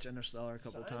gotta watch Interstellar a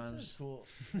couple Science times. is cool.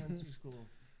 Science is cool.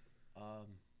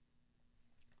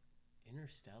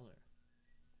 Interstellar.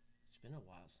 It's been a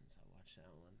while since I watched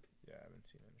that one. Yeah, I haven't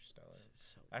seen Interstellar.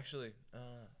 It's so Actually,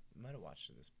 might have watched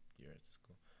it this year at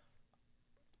school.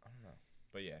 I don't know,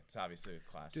 but yeah, it's obviously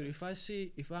a classic.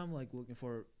 Dude, if I'm like looking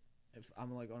for, if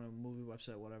I'm like on a movie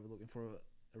website, whatever, looking for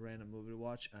a random movie to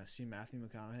watch, and I see Matthew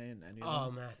McConaughey and any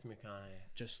of them, Matthew McConaughey.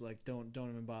 just like don't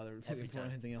even bother Every looking for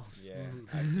time. anything else. Yeah,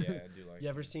 Mhm. I do like. You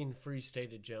ever seen Free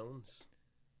State of Jones?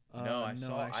 No, I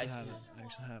saw- I actually I haven't. s- I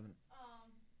actually haven't.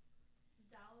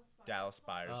 Dallas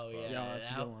Buyers Oh, Club. yeah. Yeah,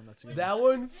 that's a that- good one. That's a good That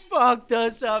one fucked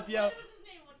us up, yo. What's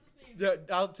his name?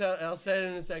 Yeah, I'll say it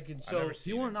in a second. I've So never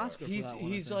seen He won it, an but- Oscar for he's that one, I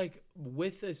he's think. like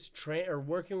with this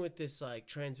working with this like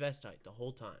transvestite the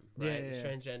whole time, right? Yeah, This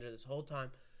yeah. transgender this whole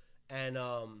time, and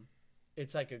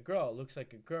it's like a girl. It looks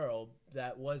like a girl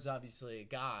that was obviously a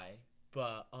guy,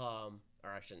 but or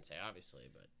I shouldn't say obviously,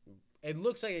 but it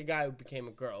looks like a guy who became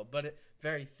a girl, but a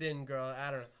very thin girl. I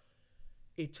don't know.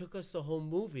 It took us the whole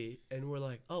movie, and we're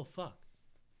like, oh fuck,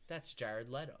 that's Jared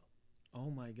Leto. Oh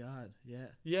my god, yeah.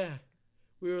 Yeah.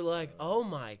 We were like, oh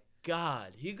my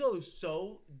God. He goes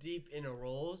so deep into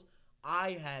roles.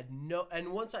 I had no.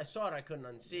 And once I saw it, I couldn't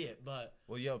unsee it. But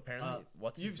Well, yo, apparently,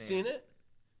 what's his you've name? seen it?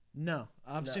 No,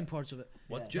 I've No. seen parts of it.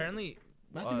 What? Yeah. Apparently,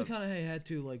 Matthew McConaughey had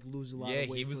to like lose a lot yeah, of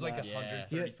weight. he was for like that.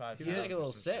 135. He was like a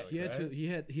little sick. He had right?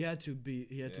 to. He had to be.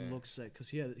 He had to Yeah. look sick because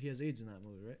he has AIDS in that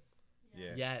movie, right?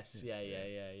 Yeah. Yes.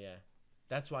 Yeah.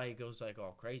 That's why he goes like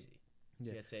all crazy.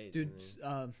 Yeah. He gets AIDS Dude, and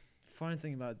then- funny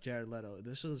thing about Jared Leto.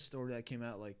 This was a story that came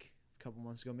out like a couple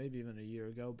months ago, maybe even a year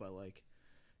ago. But like,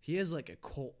 he has like a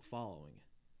cult following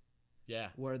yeah.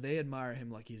 where they admire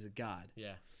him like he's a god.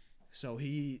 Yeah. So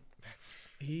That's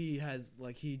he has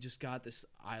like he just got this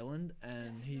island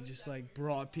and he just like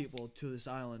brought people to this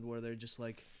island where they're just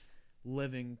like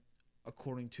living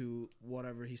according to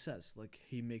whatever he says. Like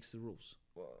he makes the rules.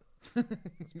 well,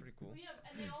 that's pretty cool. Yeah,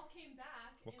 and they all came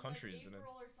back What in country like is it in?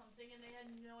 April or something, and they had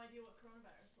no idea what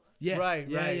coronavirus was. Yeah. Right.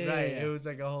 yeah, Right. yeah, right. Yeah, It was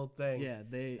like a whole thing. yeah,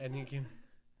 they. And you can.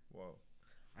 Whoa.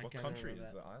 I What can't country remember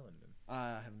is that. the island in?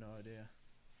 I have no idea.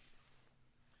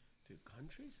 Dude,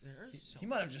 countries? There's so He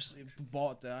might have many just countries.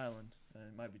 bought the island, and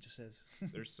it might be just his.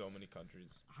 There's so many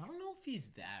countries. I don't know if he's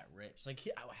that rich. Like,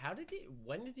 how did he?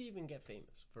 When did he even get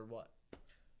famous? For what?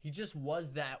 He just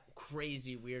was that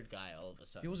crazy weird guy all of a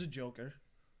sudden. He was a Joker,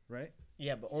 right?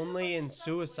 Yeah, but only in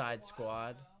Suicide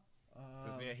Squad.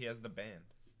 Doesn't he has the band?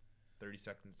 30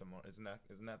 Seconds to Mars.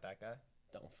 Isn't that guy?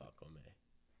 Don't fuck with me.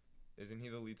 Isn't he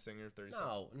the lead singer of 30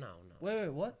 Seconds? No. Wait,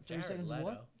 what? 30 Jared seconds of Leto.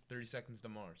 what? 30 Seconds to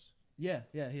Mars. Yeah,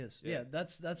 he is. Yeah, Yeah.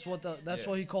 that's what Yeah.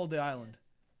 what he called the island.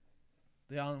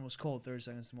 The island was called 30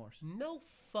 Seconds to Mars. No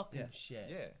fucking Yeah. shit.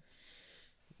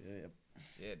 Yeah. Yeah.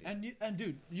 Yeah, dude. And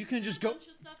dude, you can just go. A bunch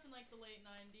of stuff in like the late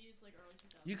 '90s, like early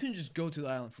 2000s. You can just go to the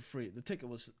island for free. The ticket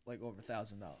was like over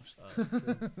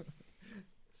 $1,000.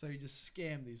 So you just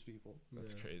scam these people.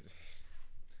 That's Yeah. crazy.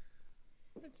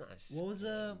 It's not What was,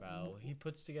 about. He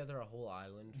puts together a whole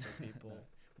island for people.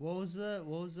 What was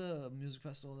the music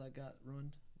festival that got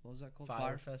ruined? What was that called?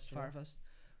 Fire Festival? Firefest.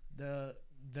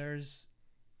 There's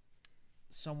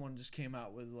someone just came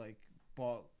out with like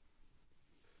bought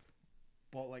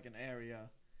like an area,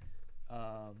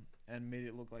 and made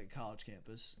it look like a college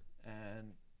campus,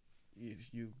 and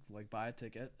you like buy a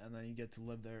ticket and then you get to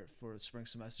live there for a spring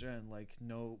semester and like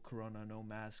no corona, no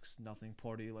masks, nothing,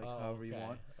 party like however you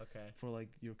want Okay. for like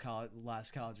your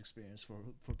last college experience for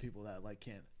people that like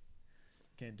can't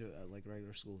do it at like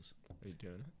regular schools. Are you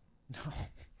doing it?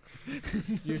 No.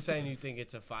 You're saying you think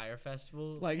it's a fire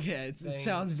festival? Like yeah, it thing?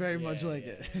 sounds very much Yeah, like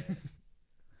yeah, it.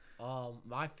 yeah.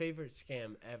 My favorite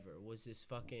scam ever was this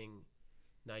fucking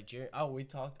Nigerian. Oh, we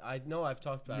talked. I know I've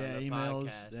talked about it on the emails,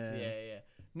 podcast. yeah. Yeah.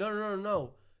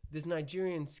 No. This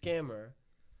Nigerian scammer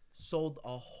sold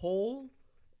a whole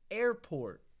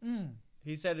airport.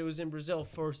 He said it was in Brazil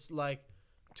for like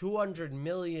 $200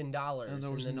 million And there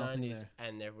in was the nothing 90s, there.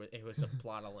 and it was a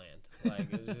plot of land.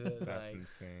 Like, it was just, That's like,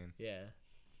 insane. yeah.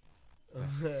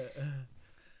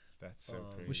 That's so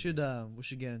crazy. We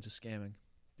should get into scamming.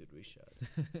 Dude, we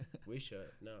should. We should.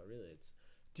 No, really, it's.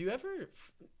 Do you ever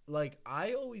like?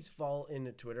 I always fall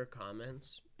into Twitter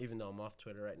comments, even though I'm off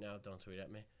Twitter right now. Don't tweet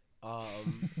at me.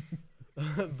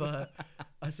 But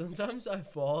sometimes I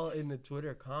fall into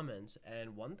Twitter comments,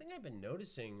 and one thing I've been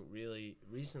noticing really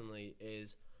recently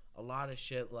is a lot of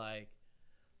shit like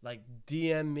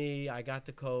DM me, I got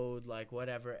the code, like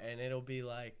whatever, and it'll be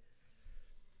like,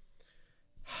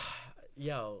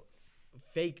 yo,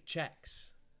 fake checks.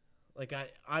 Like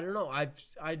I don't know, I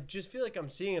just feel like I'm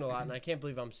seeing it a lot, and I can't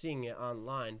believe I'm seeing it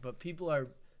online. But people are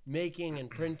making and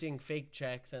printing fake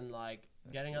checks and like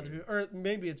getting other people, or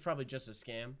maybe it's probably just a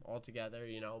scam altogether,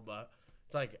 you know. But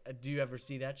it's like, do you ever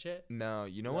see that shit? No,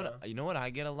 you know what? You know what I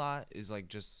get a lot is like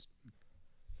just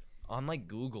on like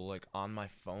Google, like on my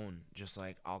phone, just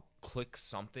like I'll click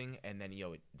something and then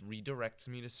it redirects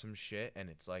me to some shit, and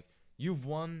it's like you've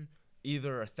won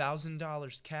either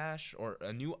 $1,000 cash or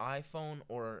a new iPhone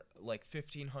or like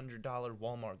 $1,500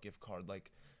 Walmart gift card.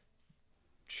 Like,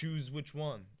 choose which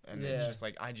one. And it's just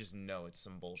like, I just know it's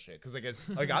some bullshit because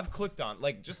like I've clicked on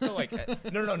like just to like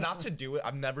no not to do it.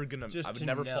 I'm never gonna. I would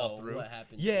never fall through. What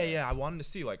happens Yeah. I wanted to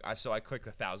see like I click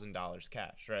 $1,000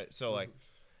 cash, right? So like.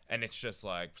 And it's just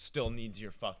like still needs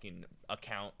your fucking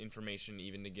account information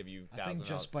even to give you $1,000. I think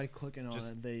just by clicking on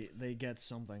it, they get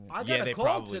something. I got a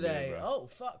call today. Oh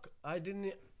fuck! I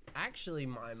didn't. Actually,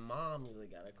 my mom really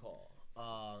got a call.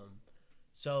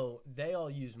 So they all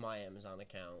use my Amazon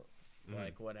account,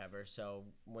 like whatever. So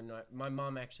when my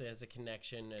mom actually has a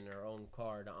connection and her own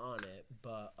card on it,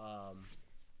 but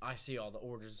I see all the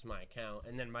orders as my account.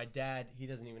 And then my dad, he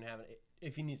doesn't even have it.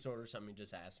 If he needs to order something,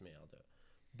 just ask me. I'll do it.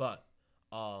 But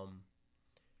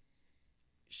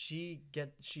she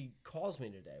calls me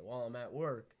today while I'm at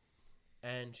work,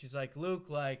 and she's like, Luke,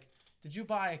 like, did you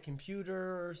buy a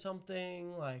computer or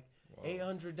something, like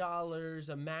 $800,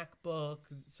 a MacBook,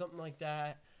 something like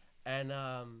that? And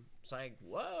it's like,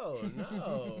 whoa,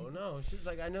 no. She's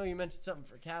like, I know you mentioned something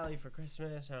for Callie for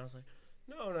Christmas, and I was like,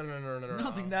 no.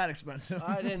 Nothing that expensive.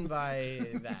 I didn't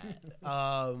buy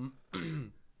that.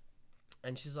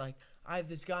 And she's like, I have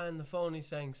this guy on the phone, he's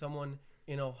saying someone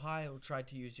in Ohio tried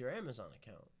to use your Amazon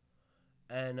account.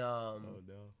 And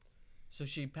so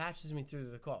she patches me through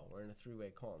the call. We're in a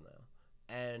three-way call now.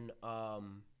 And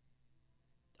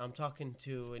I'm talking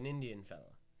to an Indian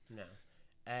fella now.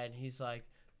 And he's like...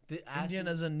 Indian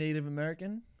as a Native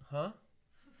American? Huh?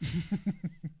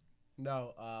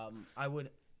 No, I would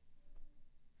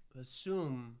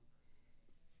assume...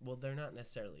 Well, they're not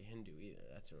necessarily Hindu either.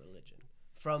 That's a religion.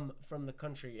 From the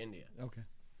country India. Okay.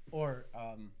 Or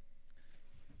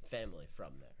family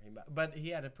from there. But he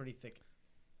had a pretty thick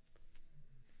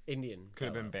Indian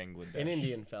Could fellow. have been Bangladesh. An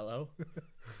Indian fellow.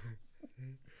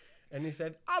 And he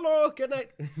said, hello, can I...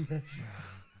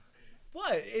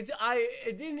 What?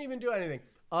 It didn't even do anything.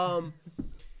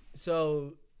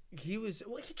 So he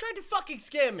tried to fucking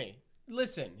scam me.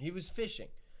 Listen, he was fishing.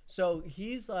 So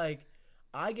he's like,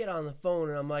 I get on the phone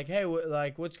and I'm like, hey,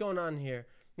 what's going on here?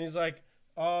 And he's like,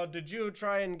 did you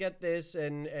try and get this?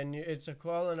 And it's a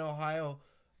call in Ohio.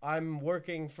 I'm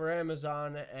working for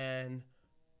Amazon, and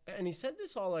he said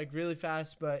this all like really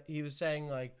fast, but he was saying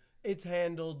like, it's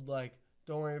handled, like,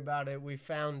 don't worry about it. We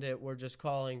found it. We're just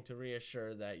calling to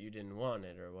reassure that you didn't want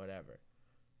it or whatever.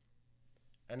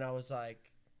 And I was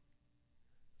like,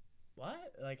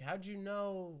 what? Like, how'd you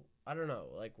know? I don't know.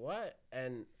 Like, what?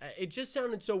 And it just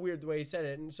sounded so weird the way he said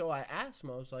it. And so I asked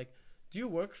him, I was like, do you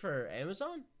work for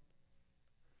Amazon?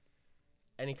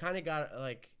 And he kind of got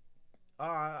like,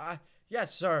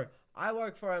 yes, sir. I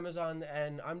work for Amazon,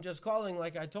 and I'm just calling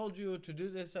like I told you to do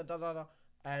this,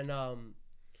 and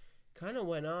kind of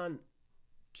went on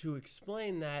to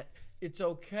explain that it's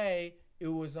okay. It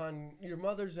was on your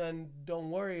mother's end. Don't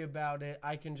worry about it.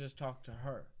 I can just talk to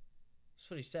her. That's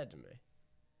what he said to me.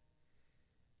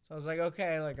 So I was like,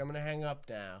 okay, like I'm gonna hang up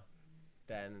now.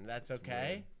 Then that's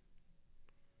okay.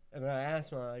 And then I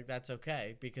asked him, like, that's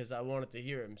okay, because I wanted to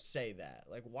hear him say that.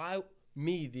 Like, why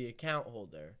me, the account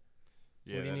holder,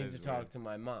 would he need to talk to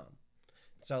my mom?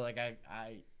 So, like,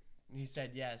 he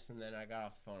said yes, and then I got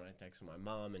off the phone, and I texted my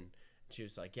mom, and she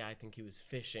was like, yeah, I think he was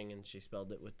fishing, and she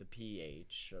spelled it with the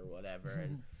PH or whatever.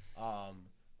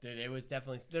 And it was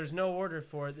definitely, there's no order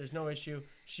for it. There's no issue.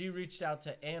 She reached out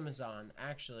to Amazon,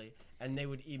 actually, and they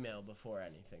would email before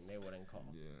anything. They wouldn't call.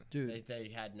 Yeah. Dude,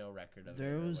 They had no record of it.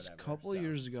 there or was a whatever, couple so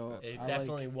years ago. It I,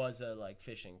 definitely was a, like,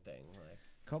 fishing thing. Like,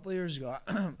 a couple of years ago,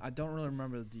 I don't really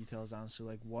remember the details, honestly,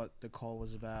 like what the call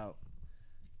was about.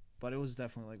 But it was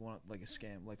definitely like a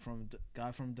scam, like from a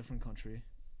guy from a different country,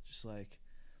 just like,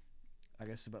 I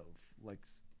guess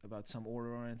about some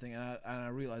order or anything. And I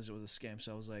realized it was a scam,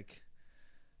 so I was like,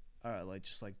 all right, like,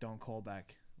 just like don't call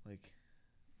back, Like,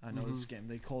 I know this game.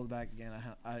 They called back again.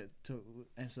 I took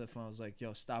answered the phone. I was like,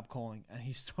 yo, stop calling. And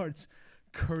he starts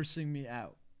cursing me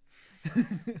out.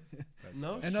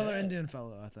 No, Another shit. Indian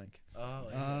fellow, I think. Oh,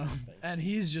 interesting. And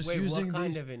he's just Wait, using what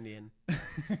kind these, of Indian?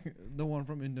 the one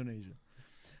from Indonesia.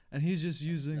 And he's just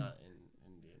using. Not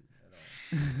Indian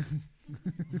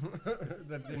at all.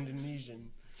 That's Indonesian.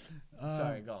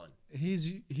 Sorry, go on.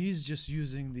 He's just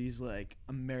using these like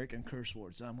American curse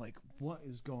words. I'm like, what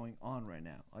is going on right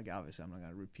now? Like, obviously, I'm not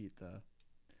gonna repeat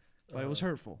but it was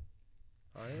hurtful.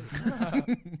 All right.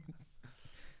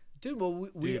 Dude, well,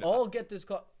 we Dude, all get this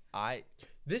call.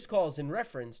 This call is in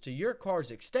reference to your car's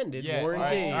extended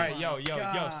warranty. All right, yo.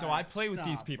 God, So I play with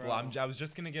these stop, people. bro. I was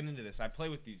just gonna get into this. I play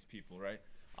with these people, right?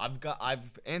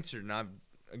 I've answered and I've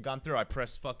gone through. I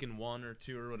press fucking 1 or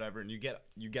 2 or whatever, and you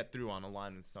get through on a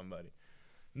line with somebody,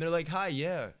 and they're like, "Hi,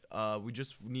 yeah, we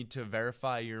just need to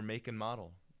verify your make and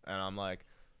model," and I'm like,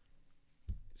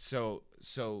 so.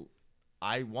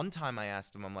 One time I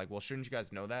asked him, I'm like, well, shouldn't you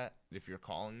guys know that if you're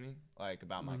calling me like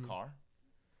about my car?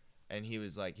 And he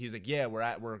was like, yeah,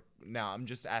 I'm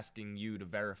just asking you to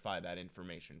verify that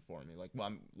information for me. Like, well,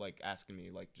 I'm like asking me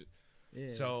like,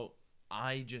 so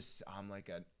I'm like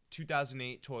a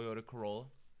 2008 Toyota Corolla,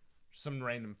 some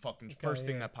random fucking first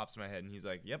thing that pops in my head. And he's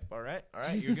like, yep. All right.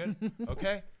 You're good.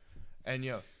 Okay. And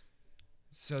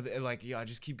so I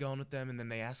just keep going with them, and then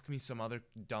they ask me some other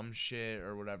dumb shit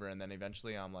or whatever, and then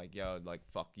eventually I'm like, yo, like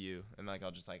fuck you, and like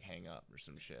I'll just like hang up or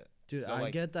some shit. Dude, so, I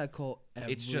like, get that call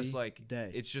every it's just like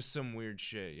day. it's just some weird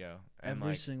shit, yo. And Every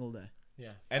like, single day. Yeah.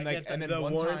 and I like get that. and then the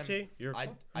one warranty, time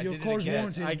I Your did it car's again.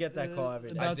 warranty. I get that call every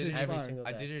day. about to I did it expire. every single day.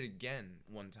 I did it again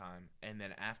one time, and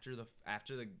then after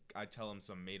I tell him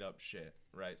some made up shit,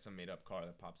 right? Some made up car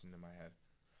that pops into my head.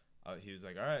 He was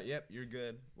like, all right, yep, you're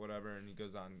good, whatever. And he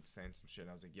goes on saying some shit.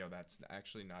 And I was like, yo, that's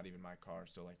actually not even my car.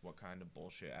 So, like, what kind of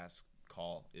bullshit ass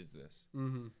call is this?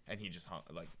 Mm-hmm. And he just hung,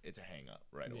 like, it's a hang up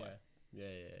right away. Yeah.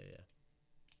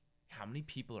 How many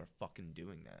people are fucking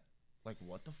doing that? Like,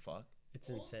 what the fuck? It's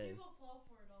insane. People fall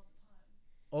for it all the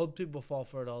time. Old people fall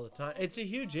for it all the time. It's a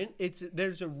huge.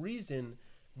 There's a reason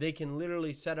they can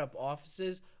literally set up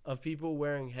offices of people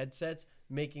wearing headsets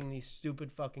making these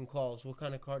stupid fucking calls. What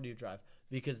kind of car do you drive?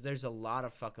 Because there's a lot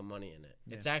of fucking money in it.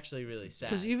 Yeah. It's actually really sad.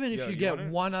 Because even if Yo, you you get wanna-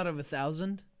 1 out of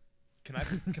 1,000, Can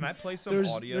I play some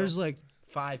there's audio? there's like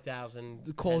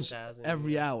 5,000 calls 10,000,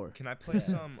 every yeah. hour. Can I play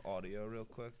some audio real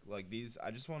quick? Like these,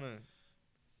 I just want to.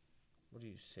 What do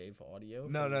you save audio?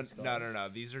 No. from these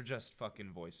calls? These are just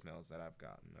fucking voicemails that I've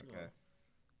gotten. Okay.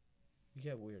 You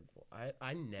get weird.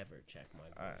 I never check my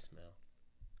All right.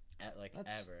 voicemail. At like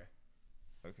That's- ever.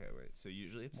 Okay. Wait. So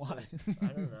usually it's Why? I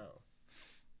don't know.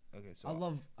 Okay. So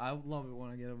I love it when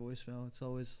I get a voicemail. It's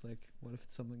always like, what if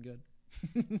it's something good?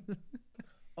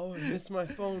 Oh, I missed my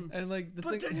phone. And like the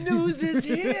But thing, the news is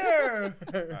here.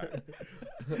 All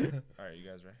right, you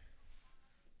guys ready?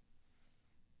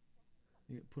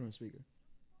 You put on speaker.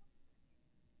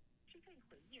 知会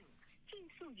回应，尽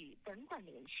速与本馆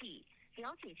联系，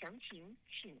了解详情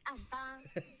请按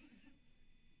8。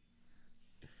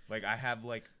 Like I have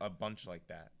like a bunch like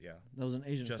that. Yeah. That was an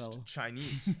Asian Just fellow.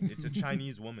 Chinese. It's a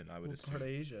Chinese woman, I would What assume. part of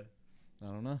Asia? I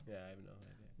don't know. Yeah, I have no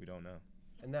idea. We don't know.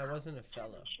 And that wasn't a 这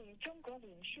fellow. 里是中国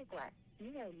领事馆，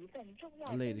您有一份重要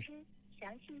通 Lady. 知，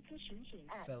详细咨询请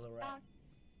按 Fellow rat.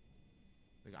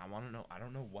 8。 Like I want to know. I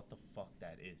don't know what the fuck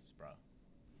that is, bro.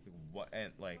 Like, what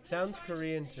and like Sounds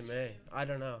Korean to me. I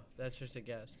don't know. That's just a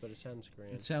guess, but it sounds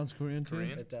Korean. It sounds Korean to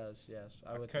Korean? me. It does, yes.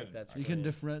 I I would could- think that's You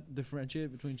Korean. can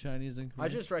differentiate between Chinese and Korean. I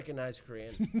just recognize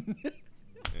Korean.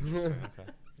 interesting.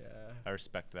 Okay. Yeah, I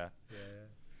respect that.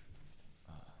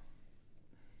 yeah.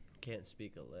 Can't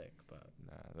speak a lick, but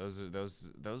Nah,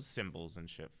 those symbols and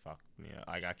shit fuck me up.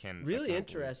 Like I can't. I really can't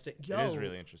believe- interesting. It Yo, is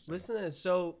really interesting. listen to this.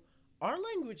 So our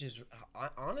language is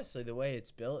honestly the way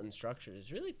it's built and structured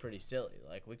is really pretty silly.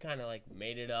 Like we kind of like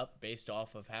made it up based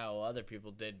off of how other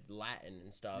people did Latin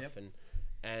and stuff, Yep.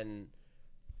 and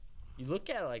you look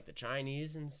at like the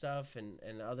Chinese and stuff and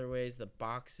other ways, the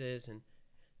boxes, and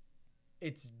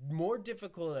it's more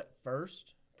difficult at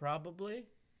first probably,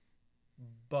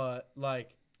 but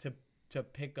like to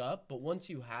pick up. But once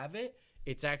you have it,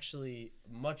 it's actually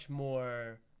much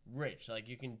more rich. Like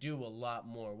you can do a lot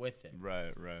more with it.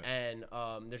 Right. And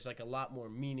there's like a lot more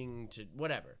meaning to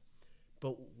whatever.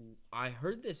 But I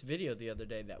heard this video the other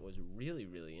day that was really,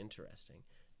 really interesting,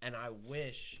 and I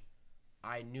wish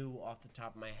I knew off the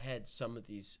top of my head some of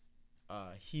these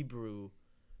Hebrew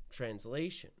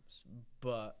translations,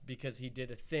 but because he did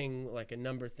a thing like a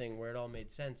number thing where it all made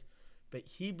sense. But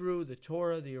Hebrew, the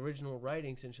Torah, the original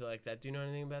writings and shit like that. Do you know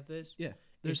anything about this? Yeah.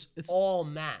 It's all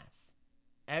math.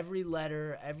 Every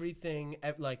letter, everything,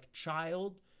 like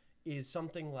child is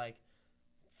something like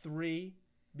 3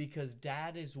 because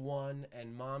dad is 1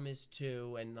 and mom is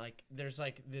 2, and like there's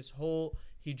like this whole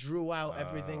he drew out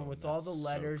everything with all the that's so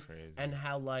letters crazy. and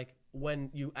how like when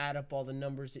you add up all the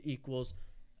numbers it equals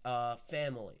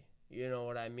family. You know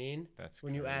what I mean? That's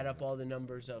when you add up crazy. all the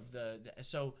numbers of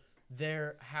so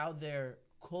how their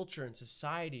culture and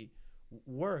society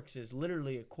works is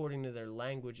literally according to their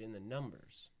language in the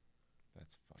numbers.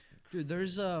 That's fucking Dude,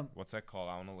 there's What's that called?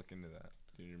 I want to look into that.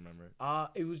 Do you remember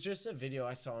it? It was just a video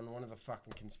I saw on one of the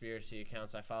fucking conspiracy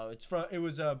accounts I follow. It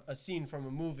was a scene from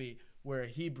a movie where a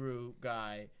Hebrew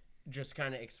guy just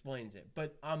kind of explains it.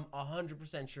 But I'm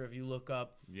 100% sure if you look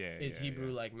up is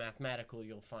Hebrew like mathematical,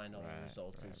 you'll find all the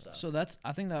results and stuff. So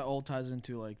I think that all ties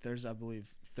into like there's I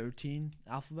believe 13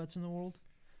 alphabets in the world.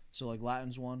 So like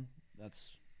Latin's one.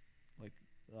 That's like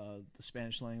the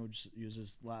Spanish language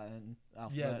uses Latin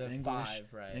alphabet. the English, 5,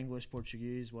 right? English,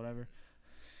 Portuguese, whatever.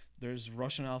 There's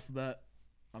Russian alphabet.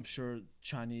 I'm sure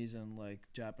Chinese and like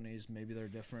Japanese maybe they're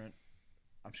different.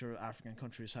 I'm sure African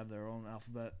countries have their own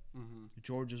alphabet. Mm-hmm.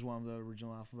 George is one of the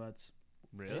original alphabets.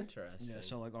 Really? Interesting. Yeah,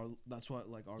 so like that's what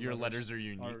like our Your letters are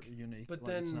unique. are unique. But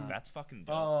like, it's then- not- That's fucking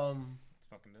dope. That's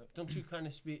fucking dope. Don't you kind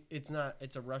of speak? It's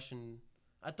a Russian.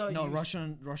 I thought no, you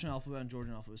Russian alphabet and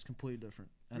Georgian alphabet is completely different,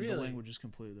 and the Really? language is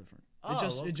completely different. Oh,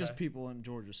 It just okay. people in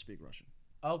Georgia speak Russian.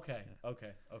 Okay. Yeah.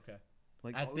 Okay.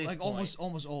 Like At this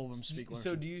almost all of them speak So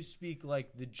Russian. do you speak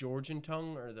like the Georgian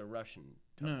tongue or the Russian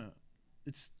tongue? No,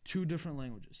 it's two different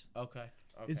languages. Okay.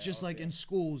 It's just like in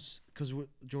schools, because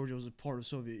Georgia was a part of the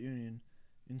Soviet Union.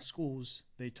 In schools,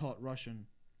 they taught Russian.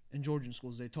 In Georgian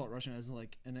schools, they taught Russian as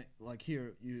like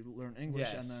here you learn English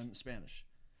and Yes. then Spanish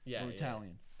yeah, or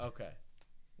Italian. Okay.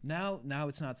 Now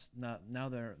it's not now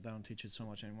they don't teach it so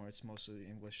much anymore. It's mostly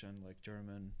English and like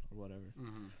German or whatever.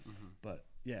 Mm-hmm. But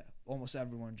yeah, almost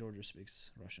everyone in Georgia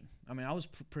speaks Russian. I mean, I was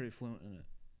pretty fluent in it.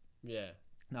 Yeah.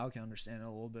 Now I can understand it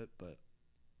a little bit, but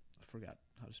I forgot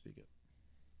how to speak it.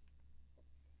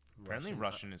 Apparently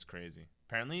Russian is crazy.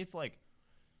 Apparently if like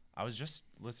I was just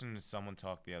listening to someone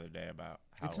talk the other day about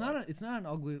how It's not an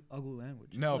ugly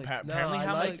language. It's No, like, apparently I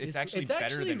how like- like, it's it's- actually It's better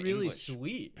actually than really English.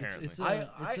 sweet. Apparently.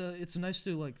 it's nice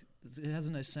to like. It has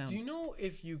a nice sound. Do you know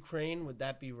if Ukraine would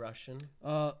that be Russian?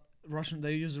 Russian.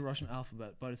 They use the Russian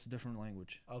alphabet, but it's a different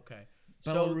language. Okay.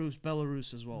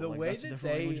 Belarus as well. the Like way that's a that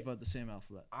different they- language, but the same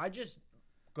alphabet. I just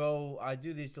I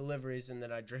do these deliveries and then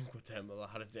I drink with them a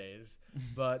lot of days.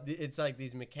 But it's like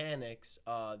these mechanics,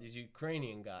 these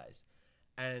Ukrainian guys,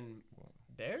 and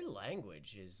their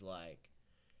language is like,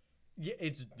 yeah,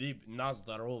 it's deep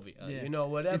Nazdarovia, Yeah. you know,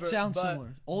 whatever. It sounds but-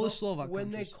 similar. All the but Slovak when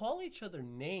countries. they call each other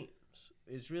names,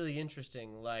 it's really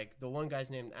interesting. Like the one guy's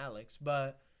named Alex,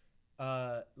 but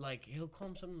like he'll call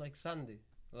him something like Sandy,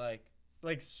 like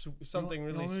something You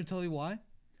really. want me to tell you why?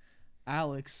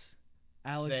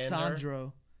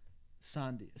 Alexandro,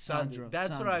 Sandy. Sandro. That's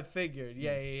what Sandro. I figured.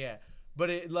 Yeah. But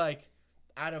it like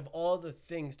out of all the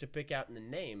things to pick out in the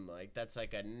name, like that's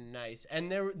like a nice.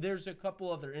 And there's a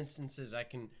couple other instances I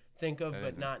can think of, That but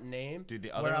isn't- not name. Dude,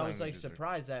 the other where I was like languages are-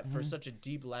 surprised that for such a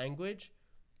deep language,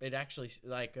 it actually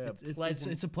like a It's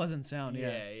pleasant. it's a pleasant sound.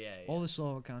 Yeah. yeah. All the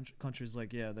Slovak countries, like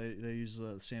they use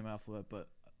the same alphabet, but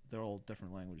they're all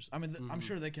different languages. I mean, I'm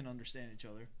sure they can understand each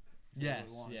other. if they really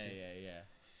yes. want Yeah. to.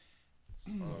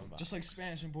 Slovaks. Just like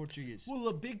Spanish and Portuguese. Well,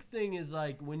 the big thing is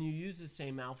like when you use the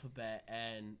same alphabet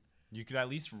and You could at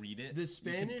least read it. The you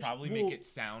Spanish- could probably well, make it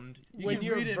sound. You when can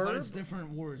your read it, but verb- it's different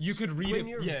words. You could read when it.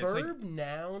 your Yeah, it's like- verb,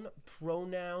 noun,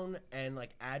 pronoun, and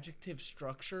like adjective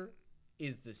structure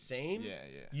is the same. Yeah.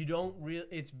 You don't really.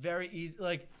 It's very easy.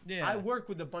 Like Yeah. I work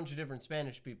with a bunch of different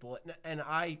Spanish people, and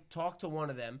I talk to one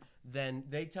of them. Then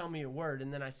they tell me a word,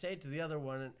 and then I say it to the other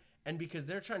one, and because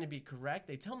they're trying to be correct,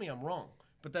 they tell me I'm wrong.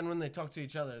 But then when they talk to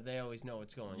each other, they always know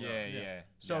what's going on. Yeah.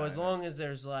 So Yeah, as I know. long as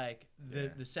there's like Yeah.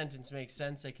 the sentence makes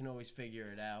sense, they can always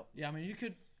figure it out. Yeah, I mean, you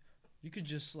could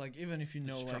just like even if you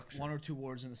know like structure. one or two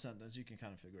words in a sentence, you can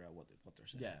kind of figure out what they're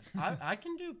saying. Yeah, I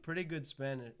can do pretty good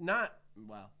Spanish. Not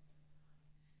well.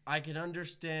 I can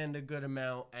understand a good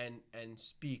amount and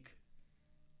speak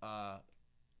a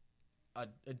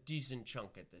decent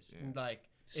chunk at this. Yeah. Like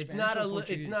it's Spanish not or it's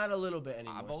Portuguese? not a little bit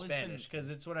anymore. I've always Spanish been- because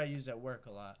it's what I use at work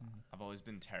a lot. I've always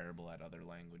been terrible at other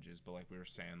languages, but like we were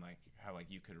saying, like how like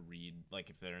you could read, like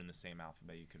if they're in the same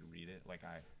alphabet, you could read it. Like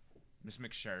Miss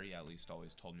McSherry at least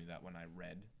always told me that when I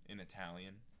read in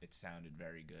Italian, it sounded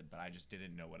very good, but I just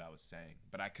didn't know what I was saying.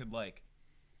 But I could like,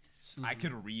 I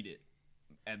could read it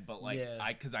but like Yeah.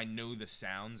 because I know the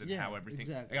sounds and Yeah, how everything.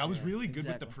 exactly, Like, I was yeah, really good with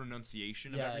exactly. the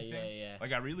pronunciation Yeah, of everything. yeah.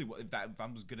 Like I really if I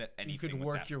was good at anything. You could with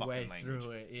work that your way fucking language.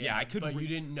 through it. Yeah, I could. But you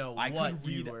didn't know I what could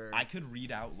read. you were. I could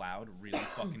read out loud really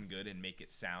fucking good and make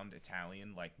it sound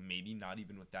Italian. Like maybe not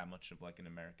even with that much of like an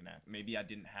American accent. Maybe I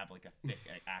didn't have like a thick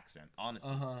accent.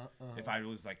 Honestly, if I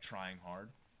was like trying hard.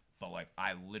 But like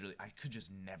I could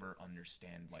just never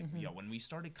understand like when we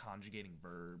started conjugating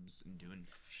verbs and doing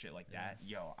shit like that,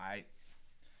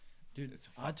 Dude, it's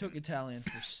I took fucking- Italian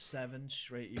for 7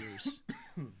 straight years,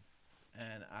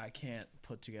 and I can't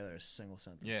put together a single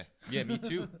sentence. yeah, me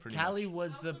too. Pretty Callie much.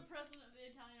 was I was the. the president of the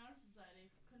Italian Art Society.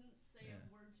 Couldn't say Yeah.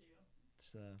 a word to you.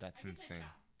 It's, That's I could say insane.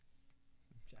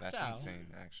 ciao. That's Ciao. insane,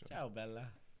 actually. Ciao,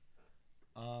 Bella.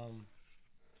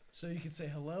 so you can say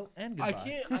hello and I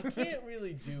goodbye. can't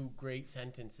really do great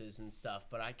sentences and stuff,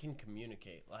 but I can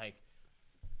communicate. Like,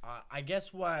 I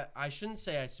guess what I shouldn't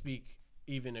say I speak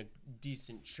even a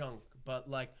decent chunk, but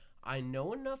like I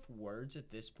know enough words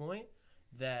at this point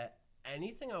that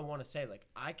anything I want to say, like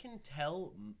I can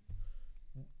tell.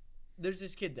 There's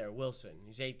this kid there, Wilson.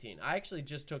 He's 18. I actually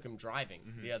just took him driving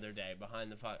the other day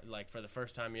behind the like for the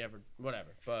first time he ever whatever.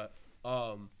 But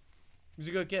he's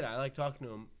a good kid. I like talking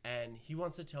to him, and he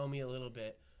wants to tell me a little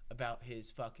bit about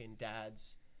his fucking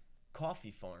dad's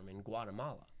coffee farm in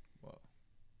Guatemala. Whoa.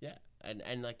 Yeah,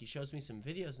 and like he shows me some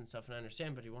videos and stuff, and I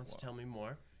understand, but he wants to tell me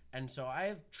more. And so I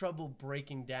have trouble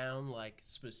breaking down like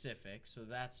specifics, so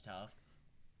that's tough.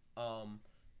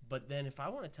 But then if I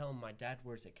want to tell him my dad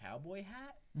wears a cowboy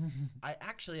hat, I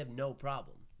actually have no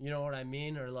problem. You know what I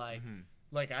mean? Or like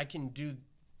I can do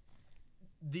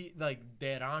the like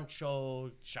de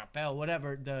rancho, chapéu,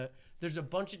 whatever. There's a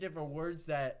bunch of different words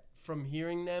that from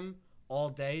hearing them all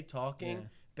day talking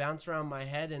bounce around my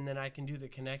head, and then I can do the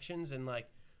connections and like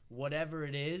whatever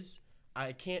it is.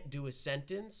 I can't do a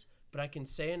sentence, but I can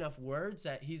say enough words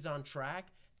that he's on track.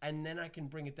 And then I can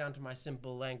bring it down to my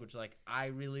simple language, like I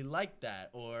really like that,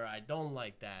 or I don't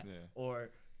like that, or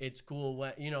it's cool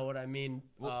when you know what I mean.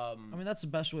 I mean, that's the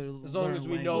best way to As long learn as a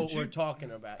we know what language. we're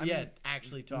talking about.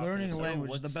 Actually talking. Learning a So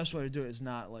language, the what's- best way to do it is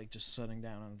not like just sitting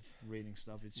down and reading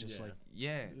stuff. It's just Yeah. like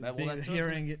Yeah.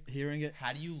 hearing it.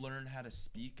 How do you learn how to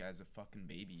speak as a fucking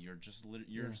baby? You're just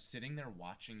you're sitting there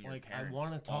watching your Like I parents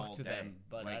want to talk all to day. them,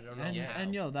 but I Like, don't know And how.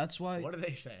 and yo, that's why What are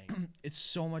they saying? it's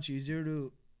so much easier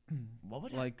to what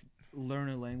would like learn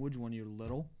a language when you're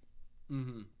little.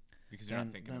 Mm-hmm. because you're not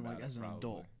than- thinking than, about like, it, as an probably.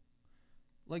 adult.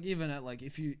 Like even at like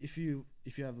if you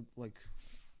have like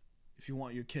if you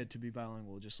want your kid to be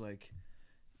bilingual, just like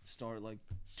start like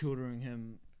tutoring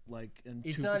him like in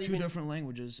It's two not even- different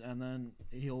languages, and then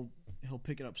he'll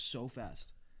pick it up so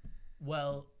fast.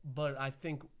 Well, but I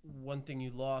think one thing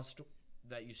you lost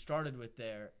that you started with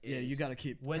there is Yeah, you got to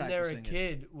keep when they're a practicing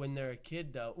it.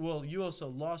 kid though. Well, you also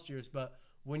lost yours, but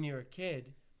when you're a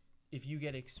kid, if you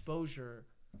get exposure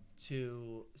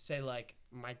to say like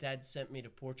my dad sent me to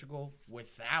Portugal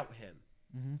without him,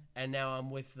 and now I'm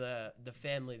with the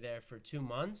family there for 2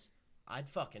 months, I'd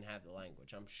fucking have the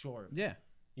language. I'm sure. of it. Yeah.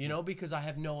 You know, because I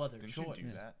have no other Didn't choice. you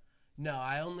do that? No,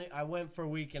 I went for a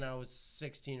week and I was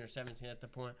 16 or 17 at the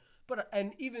point. But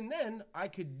and even then I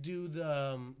could do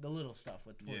the little stuff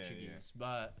with Yeah, Portuguese,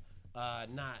 but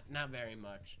not very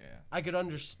much. Yeah. I could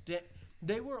understand.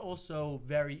 They were also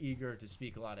very eager to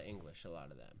speak a lot of English, a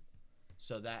lot of them.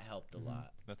 So that helped a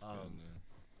lot. That's good.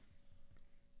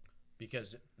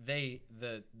 Because the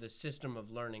system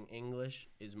of learning English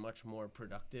is much more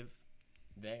productive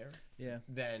there Yeah.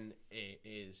 than it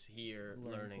is here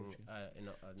Learning learning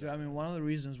Dude, I mean, one of the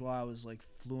reasons why I was like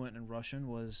fluent in Russian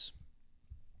was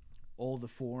all the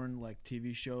foreign like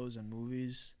TV shows and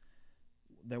movies.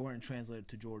 They weren't translated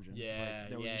to Georgian. Yeah, like,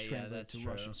 they were yeah, just yeah, translated that's to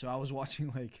true. Russian. So I was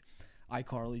watching like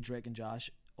iCarly, Drake and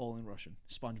Josh, all in Russian.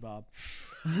 SpongeBob.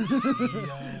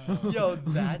 Yo,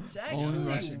 that's actually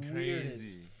Russian. weird as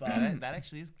Crazy. fuck. That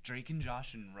actually is Drake and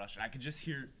Josh in Russian. I could just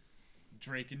hear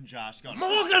Drake and Josh going.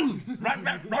 Morgan!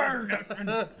 Yeah,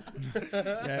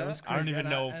 it was crazy. I don't even And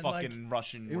know and, fucking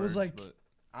Russian it words. was like- but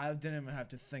I didn't even have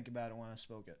to think about it when I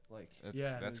spoke it. Like, that's,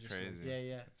 Yeah. that's It was just like- crazy. Yeah,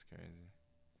 yeah. That's crazy.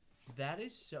 That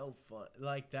is so fun.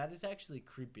 Like, that is actually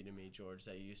creepy to me, George,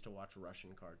 that you used to watch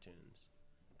Russian cartoons.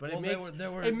 But Well, it they makes were- they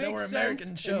were- it they makes were sense. American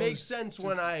It makes shows, sense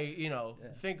when just- I, yeah.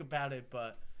 think about it.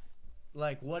 But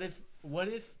like, what if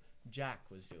Jack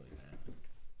was doing that?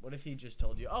 What if he just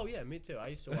told you, "Oh yeah, me too. I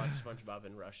used to watch SpongeBob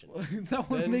in Russian." that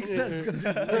would make sense because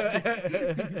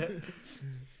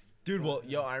Dude, well,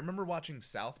 yo, I remember watching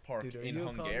South Park Dude, are in you a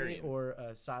commie Hungarian. or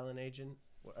a silent agent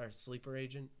or a sleeper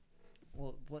agent?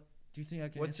 well, what do you think I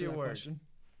can What's answer your that word? question?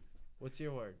 What's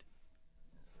your word?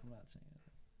 I'm not saying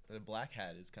The black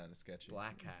hat is kind of sketchy.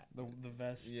 Black hat. The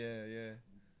vest. Yeah, yeah.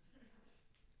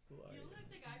 Who are You you? look like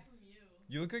the guy from You.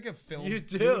 You look like a film. You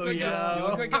do, look like yo. you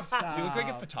look like a Stop, you look like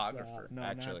a photographer. stop. No,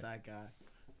 actually, not that guy.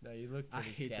 No, you look I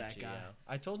pretty hate that sketchy. guy. Yo.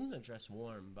 I told him to dress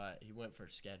warm, but he went for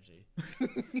sketchy.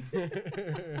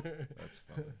 that's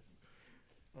funny.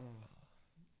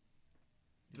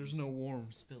 There's no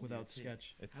warmth Spilled without your tea.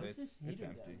 sketch. It's How's it's this it's heater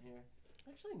empty. down here? It's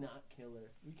actually not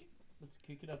killer. Let's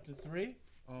kick it up to 3.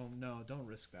 Oh no, don't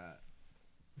risk that.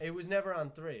 It was never on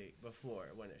 3 before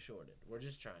when it shorted. We're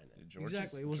just trying it. Dude, George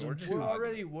Exactly, Is, it was on George is two. We're hogging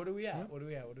already. it. What are we at? Yeah. What are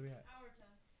we at? What are we at? Hour 10.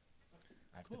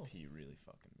 I have Cool. to pee really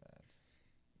fucking bad.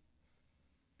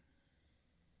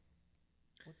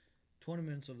 20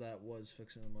 minutes of that was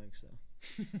fixing the mics though.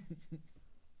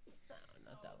 No,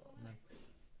 not that long. No.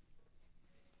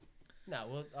 No,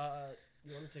 well,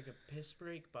 you want to take a piss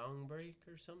break, bong break,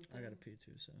 or something? I gotta pee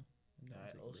too, so. I'm down to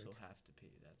I take a also break. have to pee.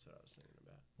 That's what I was thinking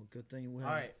about. Well, good thing we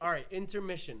All right.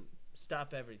 Intermission.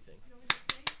 Stop everything. You want me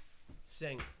to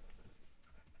sing? Sing.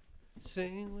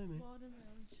 Sing with me.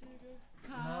 Watermelon sugar.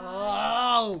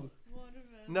 Oh!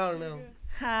 Watermelon No, no. sugar.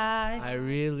 Hi. I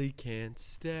really can't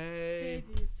stay.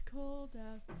 Baby, it's cold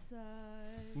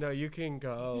outside. No, you can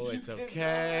go. It's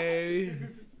okay.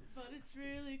 But it's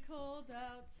really cold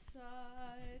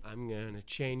outside. I'm gonna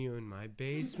chain you in my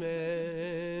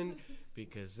basement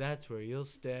because that's where you'll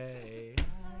stay.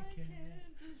 I can't.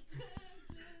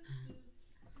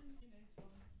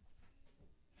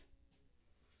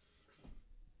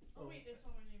 Oh wait, there's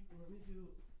someone named. Let me do.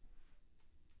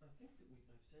 I think that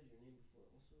I've said your name before.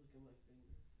 Also, look at my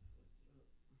finger. I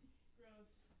fucked it up.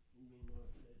 Gross. You mean what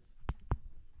it is?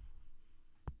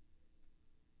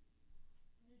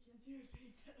 You can't see your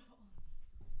face at all.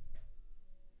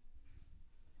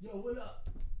 Yo, what up?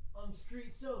 I'm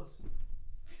Street Sos.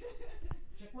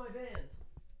 Check my Vans.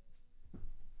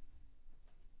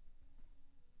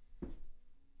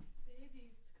 Baby,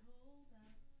 it's cold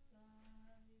outside.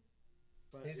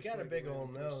 But He's if got a I big go old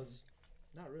in person- nose.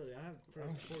 Not really. I have a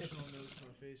proportional nose to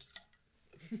my face.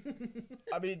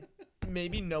 I mean,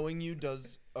 maybe knowing you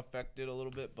does affect it a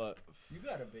little bit, but You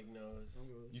got a big nose. I'll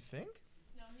go with you think?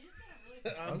 No, he just got a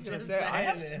really. I I'm was gonna just say I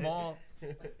have saying it. small.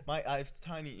 I have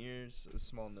tiny ears, a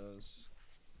small nose.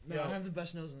 No, Yo. I have the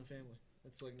best nose in the family.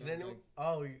 It's like Did not anyone?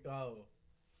 like, Oh.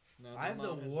 no, I my have the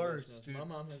mom has worst, best nose. dude. My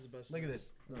mom has the best. Look at nose.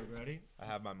 this. Look, ready? I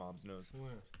have my mom's nose.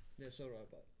 Yeah, so do I,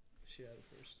 but she had it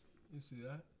first. You see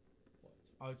that? What?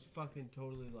 Oh, it's fucking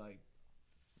totally like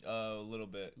A little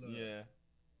bit, Look. yeah.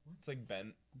 It's like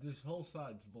bent. this whole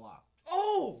side's blocked.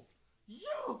 Oh,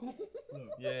 yo! Look.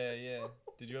 Yeah, yeah.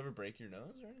 Did you ever break your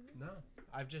nose or anything? No,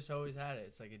 I've just always had it.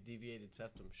 It's like a deviated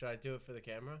septum. Should I do it for the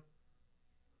camera?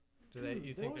 Do they? Dude,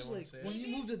 You there think they was, want like, to see when it?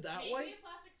 you moved it that maybe way? a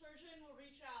plastic surgeon will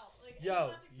reach out. Like, Yo, any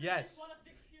plastic surgeons yes. wanna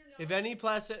fix your nose. If any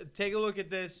plastic, take a look at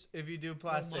this. If you do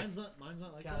plastic, Mine's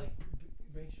not like Callie,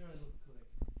 that. make sure I look quick.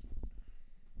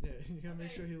 Yeah, you gotta make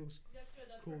Okay. sure he looks. That's good.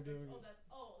 That's Cool perfect. doing Oh, it. that's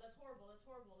horrible. That's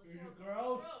horrible. That's Is it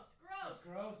horrible. gross? Gross. It's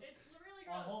gross? It's really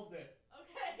gross. I'll hold it.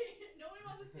 Okay. Nobody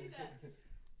wants to see that.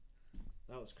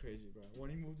 That was crazy, bro. When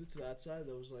he moved it to that side,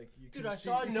 that was like you. Dude, couldn't I see-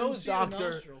 saw a you couldn't nose see your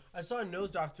doctor. nostril. I saw a nose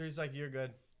doctor. He's like, "You're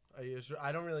good.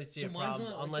 I don't really see So a mine's problem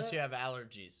not like unless that? you have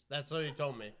allergies." That's what he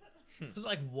told me. I was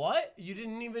like, "What? You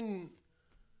didn't even?"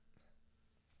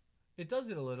 It does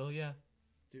it a little, yeah.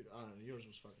 Dude, I don't know. Yours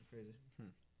was fucking crazy.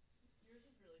 Yours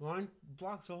is really. Mine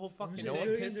blocks the whole fucking. me You know see what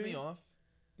Do it pissed again, me do it. off?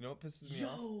 You know what pisses me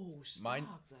off? Yo, stop Mine-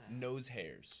 that. Nose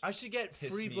hairs. I should get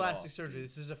Piss free me plastic off, surgery. dude.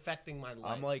 This is affecting my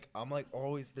life. I'm like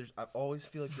always there's I always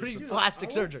feel like Free there's pla- plastic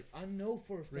I surgery. I know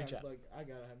for a Reach fact, out. like I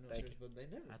gotta have no Thank surgery, but they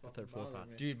never At the fucking third floor bother pod.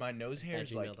 me. dude, my nose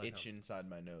hairs like gmail.com. itch inside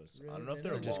my nose. I Really? don't know if They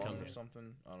they're never just long come or here.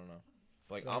 something. I don't know.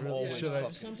 Like They I'm really always should.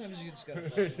 fucking- Sometimes you just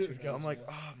gotta. I'm like,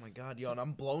 oh my god, yo, and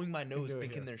I'm blowing my nose do it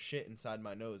thinking here. there's shit inside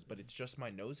my nose, but it's just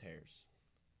my nose hairs.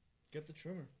 get the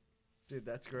trimmer. Dude,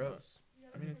 that's gross. You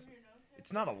I mean, have it's- to trim your nose hair?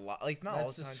 It's not a lot, like not all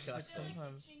That's the time. Just like disgusting.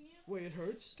 sometimes Itching you? Wait, it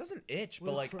hurts. it doesn't itch, With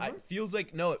but a like I trimmer? feels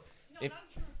like no, No, If- not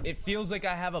a trimmer. it feels like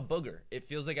I have a booger. It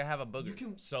feels like I have a booger.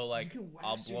 can- So like can wax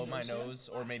I'll your blow my nose hair? nose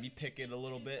or maybe pick it a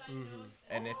little bit, Mm-hmm.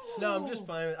 and it's. No, I'm just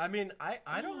fine. I mean, I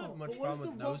don't Oh, have much but what if problem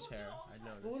with the nose wa- hair. I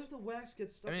But know. what if the wax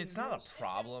gets stuck? I mean, in it's your not a nose?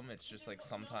 problem. It's just like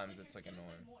sometimes it's like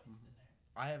annoying.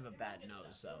 I have a bad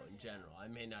nose though. In general, I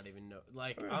may not even know.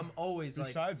 Like I'm always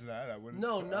like. that, I wouldn't.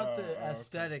 No, not the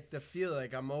aesthetic. The feel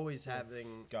like I'm always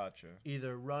having Gotcha.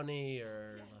 either runny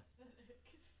or.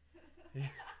 The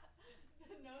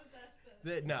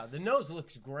nose aesthetic. The nose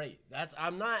looks great.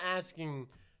 I'm not asking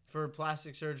for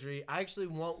plastic surgery. I actually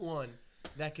want one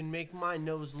that can make my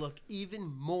nose look even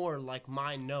more like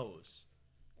my nose,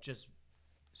 just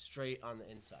straight on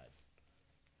the inside.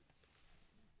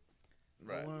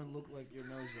 Right. I want to look like your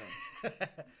nose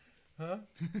Huh?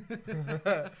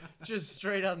 Just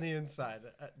straight on the inside.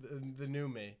 The new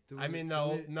me. Do I we- mean, do no,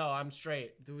 we- no, I'm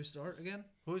straight. Do we start again?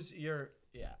 Who's your?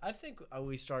 Yeah, I think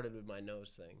we started with my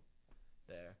nose thing.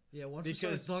 There. Yeah, once you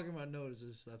Because- start talking about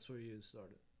noses, that's where you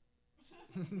started.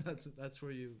 that's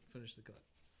where you finish the cut.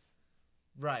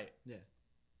 Right.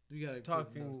 You gotta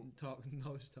Talking- nose talk.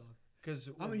 Because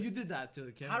I mean, you did that to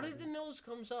the camera. how did the nose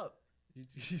comes up?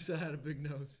 You said I had a big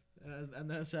nose, and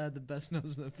then I said I had the best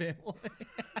nose in the family.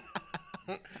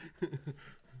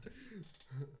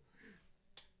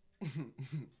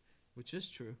 Which is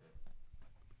true.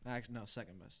 Actually, no,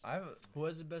 second best. Who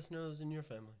has the best nose in your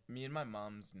family? Me and my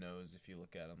mom's nose, if you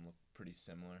look at them, look pretty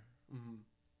similar.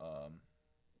 Mm-hmm.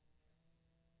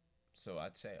 So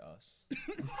I'd say us.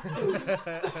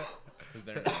 Because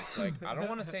they're nice. Like, I don't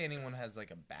want to say anyone has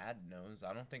like a bad nose.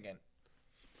 I don't think I'd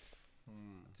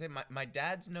say my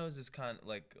dad's nose is kind of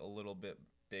like a little bit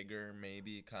bigger,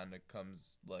 maybe kind of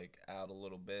comes like out a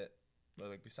little bit. But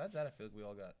like besides that, I feel like we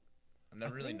all got. I've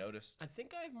never really noticed. I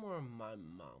think I have more of my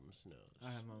mom's nose.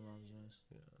 I have my mom's nose.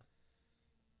 Yeah.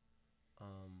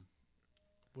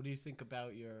 What do you think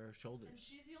about your shoulders? And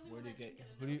she's the only Where one do you that didn't get-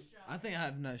 get who a do you- nose job. I think I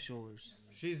have nice shoulders.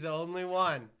 She's the only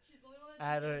one. She's the only one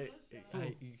that didn't get a nose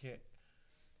job. You can't.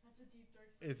 That's a deep dark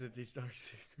secret. It's a deep dark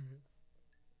secret.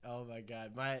 Oh my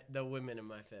god, the women in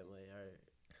my family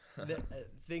are.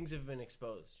 Things have been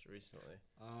exposed recently.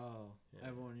 Oh, Yeah.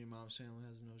 everyone in your mom's family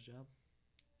has a nose job,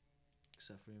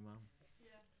 except for your mom.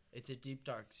 Yeah. It's a deep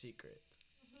dark secret.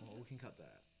 Well, we can cut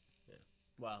that.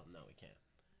 Well, no, we can't.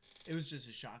 It was just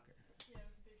a shocker Yeah, it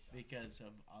was a big shock. because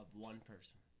of one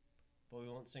person, but we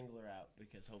won't single her out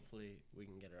because hopefully we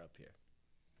can get her up here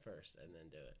first and then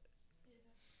do it.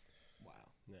 Yeah. Wow.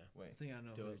 Yeah, Wait, I think I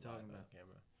know do who it you're talking live on about.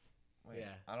 camera. wait.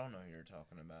 yeah. I don't know who you're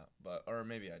talking about, but or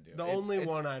maybe I do. The It's- only it's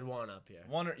one I'd want up here.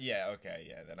 One or okay,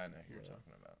 yeah. Then I know who you're Yeah.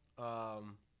 talking about.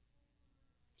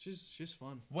 She's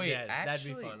fun. Wait, yeah,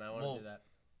 actually, that'd be fun. I want to well, do that.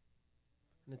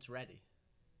 And it's ready.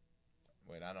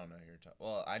 Wait, I don't know who you're talking.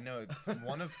 Well, I know it's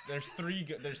one of. There's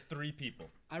three people.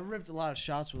 I ripped a lot of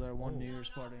shots with her at one New No, Year's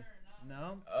not party. her, not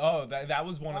her. No. Oh, that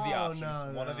was one of the Oh, options.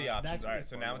 no, One of the no. options. That could All be right,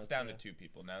 so fun, now it's that's down to it. two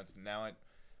people.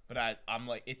 But I'm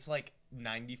like, it's like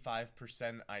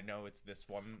 95%. I know it's this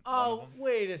one. one Oh, of them.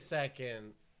 wait a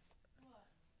second.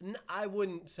 What? I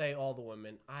wouldn't say all the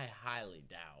women. I highly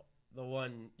doubt the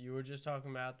one you were just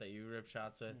talking about that you ripped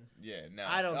shots with. Yeah, no.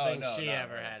 I don't Oh, think no, she no,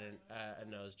 ever no. had a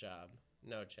nose job.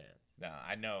 No chance. No,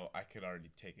 I know. I could already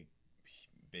take a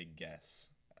big guess.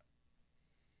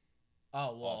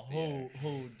 Oh well, Off the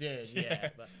who did? Yeah,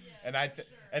 but Yeah, And I sure.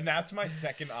 and that's my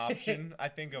second option. I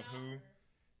think of Not who her.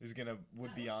 is gonna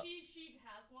would be Well, on. She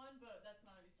has one, but that's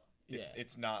not who he's talking. yeah,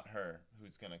 It's not her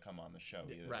who's gonna come on the show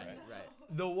either. right, Right.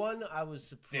 right. The one I was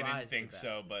surprised. Didn't think about.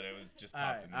 so, but it was just All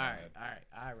right, popped in all my right, head.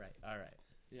 all right.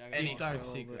 Yeah. Any think dark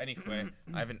so, secret. but- Anyway,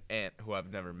 I have an aunt who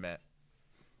I've never met.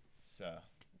 So,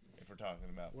 if we're talking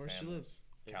about Where she families,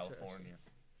 live? California.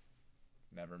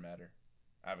 Never met her.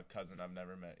 I have a cousin I've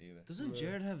never met either. Doesn't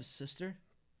Jared have a sister?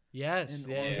 Yes,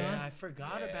 In yeah, Oregon? I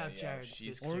forgot Yeah, about yeah, Jared's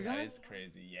she's sister. Oregon? That is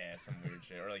crazy. Yeah, some weird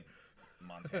shit. Or like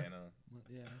Montana.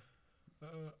 Yeah.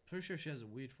 Pretty sure she has a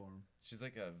weed farm. She's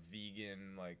like a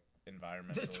vegan, like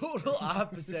environmental. The total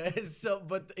opposite. So,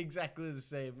 but exactly the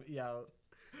same. Yeah,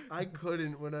 I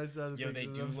couldn't when I saw the Yo, they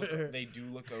pictures do of look. her. They do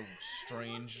look a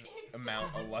strange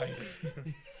amount alike.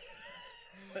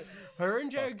 Her and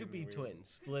Jared could fucking be weird.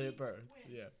 twins, split at birth. Twins.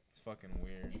 Yeah. It's fucking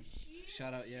weird. If she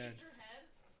Shout out, shaved yeah. her head,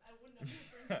 I wouldn't have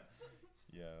been friends.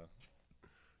 Yeah,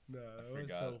 No, I it was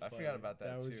forgot- so I funny. forgot about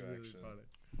that was too, really actually.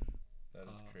 funny.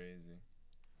 that is Oh. crazy.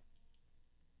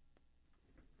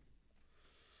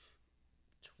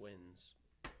 Twins.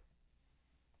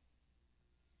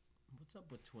 What's up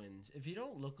with twins? If you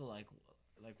don't look alike,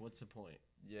 like, what's the point?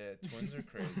 Yeah, twins are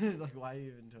crazy. Like, why are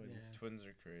you even twins? Yeah. Twins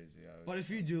are crazy. I But was, if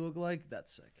you do look alike,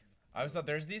 that's sick. I was thought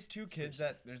there's these two kids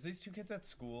at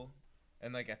school,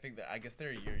 and like I guess they're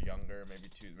a year younger,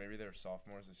 maybe they're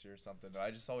sophomores this year or something. But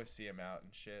I just always see them out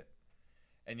and shit,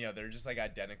 and they're just like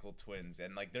identical twins,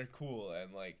 and like they're cool,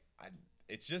 and like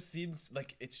it just seems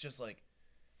like it's just like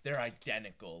they're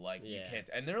identical, like you Yeah. can't,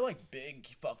 and they're like big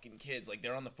fucking kids, like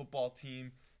they're on the football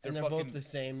team. And they're fucking, both the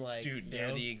same, like, dude, they're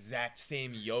build. the exact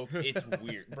same yoke. It's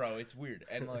weird, bro. It's weird.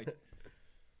 And like,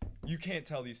 you can't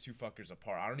tell these two fuckers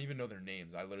apart. I don't even know their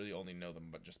names. I literally only know them,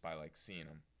 but just by like seeing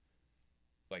them,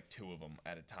 like two of them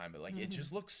at a time. But like, it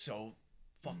just looks so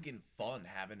fucking fun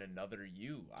having another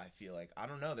you. I feel like I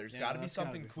don't know. There's got to be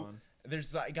something cool. Fun.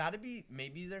 There's got to be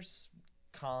maybe there's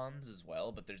cons as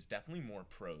well, but there's definitely more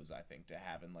pros. I think to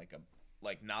having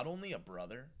like not only a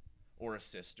brother or a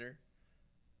sister,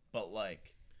 but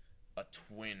like a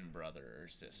twin brother or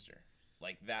sister.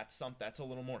 Like that's a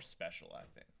little more special, I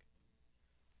think.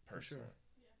 Personally.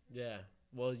 Yeah.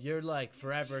 Well, you're like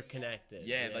forever connected.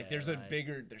 Yeah, like there's a like,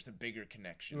 bigger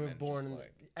connection. You were than born. just,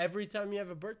 like, Every time you have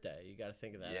a birthday, you got to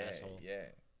think of that yeah, asshole.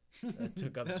 yeah. That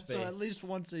took up space. So at least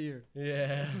once a year.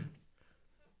 Yeah.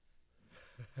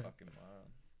 Fucking wild.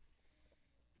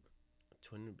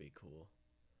 Twin would be cool,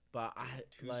 but I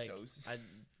Two like.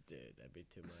 Soses. Dude, that'd be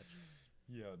too much.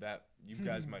 Yo, that you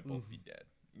guys might both be dead.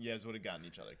 You guys would have gotten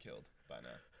each other killed by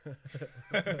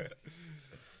now.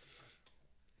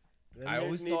 Then I there'd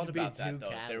always need thought to be about that two though.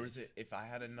 Callies. If I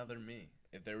had another me,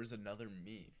 if there was another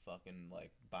me, fucking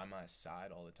like by my side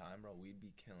all the time, bro, we'd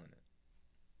be killing it.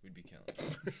 We'd be killing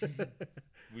it.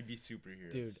 We'd be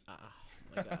superheroes. Dude, oh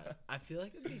my god, I feel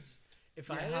like it'd be. If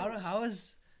I Yeah,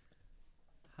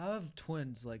 how have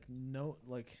twins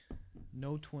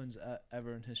no twins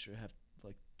ever in history have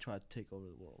like tried to take over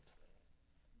the world?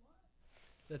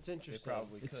 that's they interesting.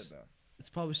 probably could It's- though. It's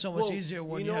probably so much Well, easier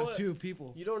when you you know have what? two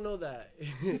people. You don't know that.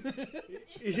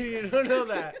 You don't know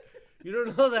that. You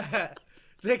don't know that.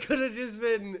 They could have just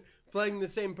been playing the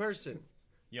same person,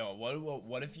 Yo,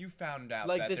 what if you found out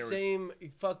like that the there same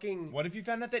fucking. was? What if you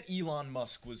found out that Elon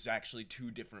Musk was actually two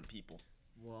different people?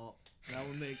 Well, that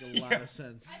would make a lot of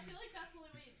sense. I feel like that's the only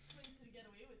way twins could get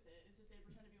away with it is if they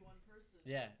pretend to be one person.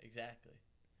 Yeah, exactly.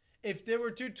 If there were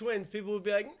two twins, people would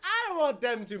be like, "I don't want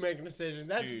them to make a decision.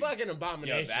 That's Dude, fucking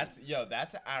abomination."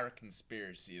 That's our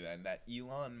conspiracy then. That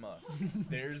Elon Musk,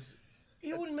 there's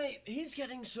He's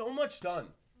getting so much done.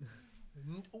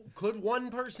 Could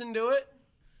one person do it?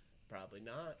 Probably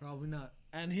not. Probably not.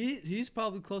 And he's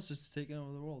probably closest to taking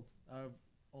over the world out of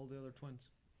all the other twins.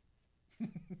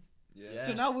 Yeah.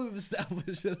 So now we've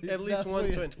established At least one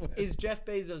definitely a twin. Is Jeff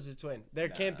Bezos a twin? There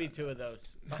can't be two of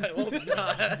those. I hope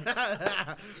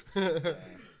not.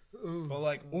 but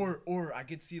like or I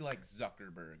could see like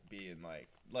Zuckerberg being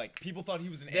like people thought he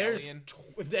was an There's alien.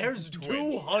 there's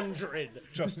Twin. 200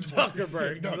 Just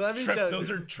Zuckerbergs. No, Let me tell you. those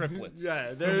are triplets.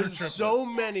 Yeah, Those are there's so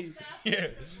triplets. many. Yeah.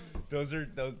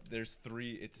 There's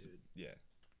three. It's yeah.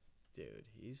 Dude,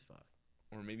 he's fucked.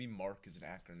 Or maybe Mark is an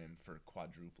acronym for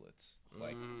quadruplets.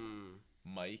 Like Mm.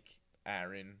 Mike,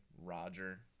 Aaron,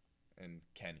 Roger, and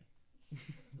Kenny.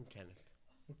 Kenneth.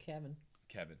 Kevin.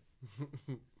 Kevin.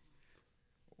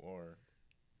 Or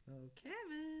Oh,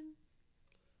 Kevin.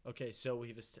 Okay, so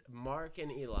we've Mark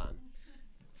and Elon.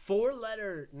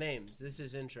 4-letter names. This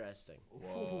is interesting.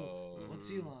 whoa.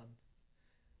 What's Elon?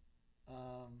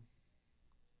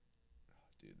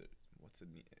 Dude, what's a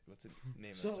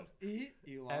name So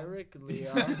Elon. Eric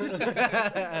Leon.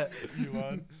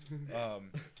 Elon.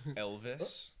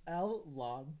 Elvis.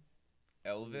 Elon.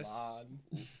 Elvis.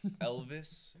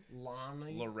 Elvis.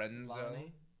 Lonnie. Lorenzo.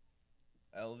 Lonnie.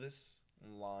 Elvis.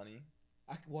 Lonnie.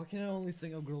 Why can I only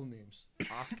think of girl names?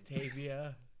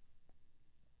 Octavia.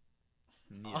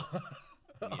 Neil.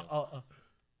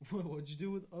 What'd you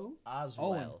do with O?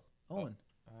 Oswell. Owen.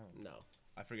 No.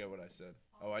 I forget what I said.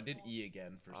 Oh, I did E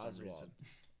again for some Oswald. reason.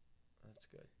 That's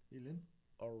good. Elin.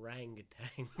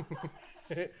 Orangutan.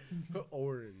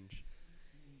 Orange.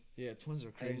 Yeah, twins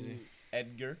are crazy.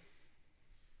 Edgar.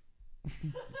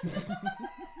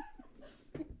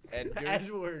 Edgar.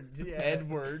 Edward. Yeah.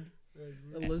 Edward.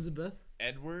 Elizabeth.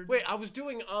 Edward. Wait, I was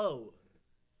doing O.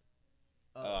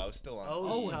 Oh, I was still on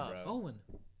O's E, tough. bro. Owen.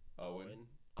 Owen.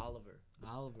 Oliver.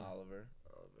 Oliver. Oliver.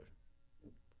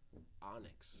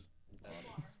 Onyx.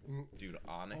 Dude,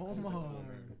 Onyx is a cool Omar.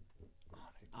 name.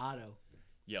 Otto.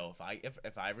 Yo,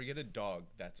 if I ever get a dog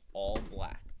that's all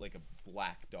black, like a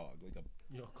black dog, like a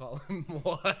You'll call him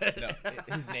what? no,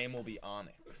 his name will be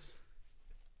Onyx.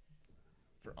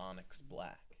 For Onyx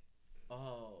Black.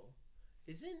 Oh.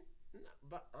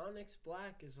 But Onyx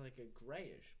Black is like a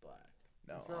grayish black.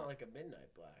 No, It's not like a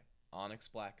midnight black. Onyx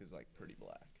Black is like pretty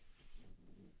black.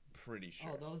 Pretty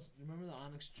sure. Oh, remember the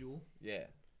Onyx Jewel? Yeah.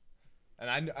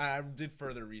 And I did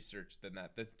further research than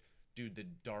that. The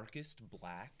darkest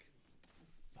black.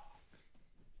 Fuck.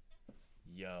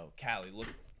 Yo, Callie,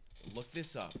 look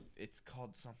this up. It's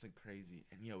called something crazy.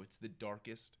 And yo, it's the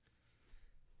darkest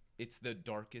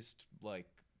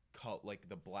like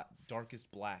the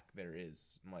darkest black there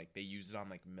is. Like they use it on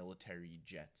like military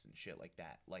jets and shit like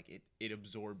that. Like it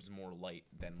absorbs more light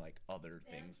than like other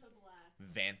things.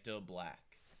 Vanta Black.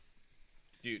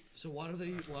 Dude. So what are they?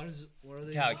 What are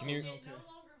they? Callie, can you? It no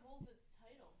longer holds its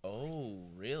title. Oh,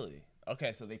 really?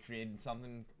 Okay, so they created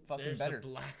something fucking There's better. a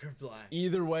blacker black.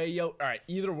 Either way, yo. All right.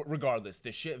 Regardless,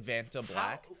 the shit Vanta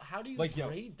Black. How do you Like, yo.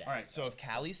 grade that? All right. So if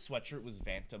Callie's sweatshirt was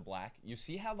Vanta Black, you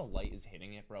see how the light is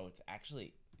hitting it, bro? It's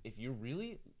actually, if you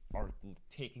really are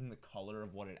taking the color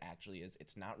of what it actually is,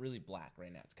 it's not really black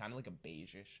right now. It's kind of like a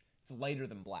beigeish It's lighter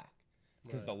than black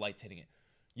because the Right. light's hitting it.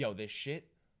 Yo, this shit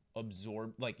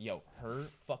absorbed. Like, yo, her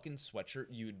fucking sweatshirt,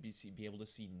 you would be able to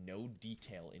see no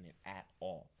detail in it at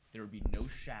all. There would be no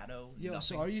shadow. Yo, nothing.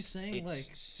 so are you saying It's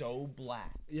like, so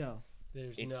black. yo,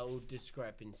 There's It's- no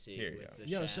discrepancy Here, with yeah. the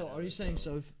yo, so are you shadows, saying though.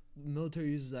 so if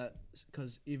military uses that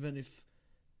because even if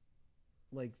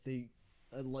like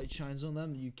a light shines on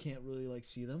them, you can't really like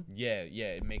see them? Yeah,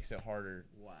 it makes it harder.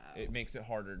 Wow. It makes it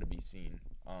harder to be seen.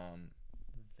 Vanta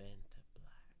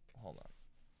Black. Hold on.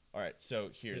 All right, so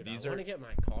here Dude, these I are. want to get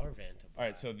my car Vanta Black. All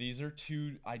right, so these are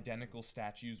two identical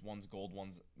statues. One's gold,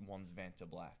 one's Vanta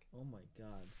Black. Oh my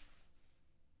god.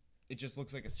 It just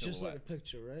looks like a It's silhouette. just like a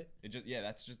picture, right?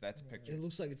 That's a picture. It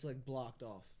looks like it's like blocked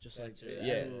off. Just That's like really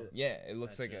Yeah, cool. yeah. It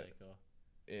looks That's like really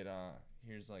cool.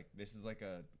 Here's like this is like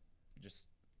a just.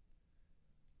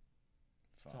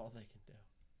 That's all they can do.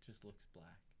 Just looks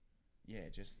black. Yeah,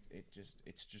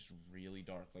 it's just really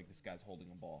dark. Like this guy's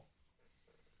holding a ball.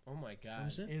 Oh my god.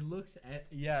 is it? It looks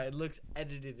it looks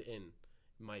edited in.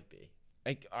 Might be.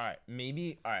 Like, all right,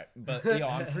 maybe, all right, but yo,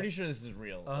 I'm pretty sure this is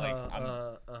real. Like, I'm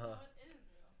No, it is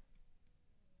real.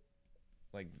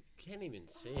 like, Can't even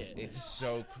see it. it's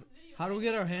so. How do we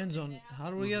get our hands on?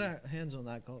 How do we get our hands on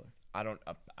that color? I don't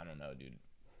know, dude.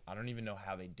 I don't even know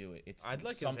how they do it. It's I'd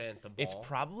like some, a Vanta ball. It's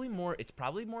probably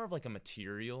more of like a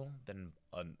material than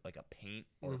like a paint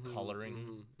or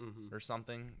coloring or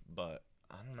something. But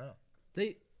I don't know.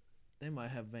 They might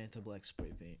have Vanta Black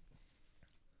spray paint.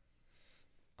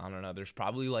 I don't know. There's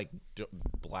probably like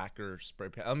blacker spray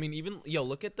paint. I mean, even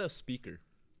look at the speaker.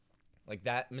 Like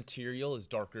that material is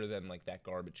darker than like that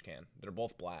garbage can. They're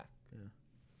both black. Yeah.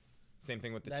 Same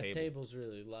thing with the that table. table's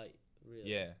really light.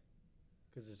 Really. Yeah.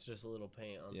 Because it's just a little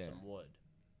paint on Yeah. some wood.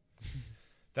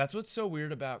 That's what's so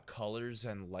weird about colors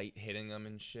and light hitting them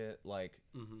and shit. Like,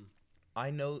 Mm-hmm.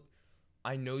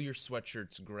 I know your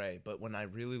sweatshirt's gray, but when I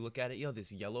really look at it,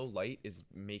 this yellow light is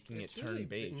making it turn really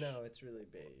beige. No, it's really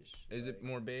beige. Is it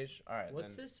more beige? All right.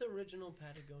 What's then. this original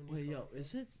Patagonia? Wait, yo, color?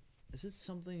 is it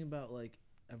something about like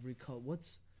every color?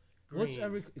 What's Green.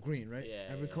 every green, right? Yeah,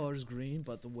 every yeah. color is green,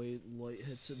 but the way light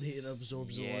hits it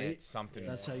absorbs yeah, the light. it's something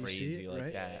That's how you see crazy it, like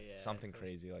right? that. Yeah, yeah. Something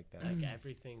crazy like that. Like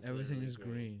everything's Everything literally is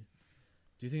green.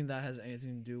 Do you think that has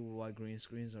anything to do with why green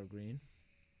screens are green?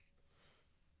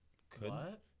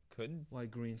 What? Could. Why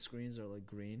green screens are like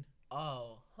green?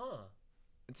 Oh, huh.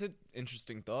 It's an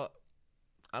interesting thought.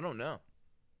 I don't know.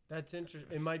 That's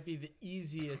interesting. It might be the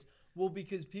easiest. Well,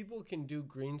 because people can do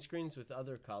green screens with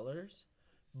other colors,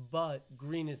 but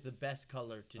green is the best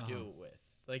color to do it with.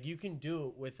 Like you can do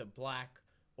it with a black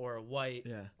or a white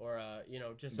Yeah. or a,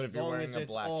 just But as if you're long wearing as a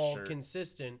it's black all shirt-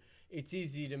 consistent, it's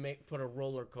easy to put a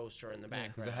roller coaster in the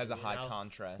background. Because it has a you high know?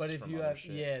 contrast. But if from you other have,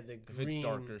 shit. the If green. it's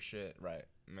darker shit, right?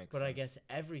 Makes But sense. I guess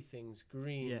everything's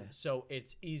green, Yeah. so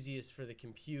it's easiest for the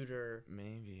computer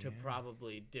maybe to yeah.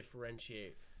 probably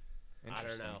differentiate. I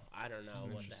don't know. I don't know an what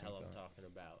the interesting hell I'm thought. talking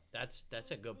about. That's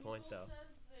a good point though.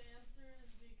 Says the answer is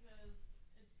because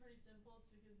it's pretty simple. It's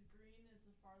because green is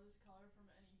the farthest color from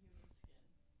any human skin.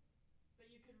 But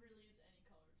you could really use any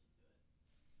color to do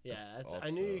it. Yeah, That's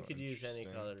I knew you also could use any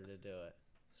interesting. color to do it.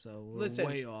 So we're Listen,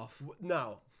 way off.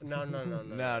 No.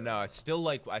 No. I still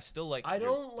like. I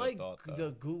don't like thought, though.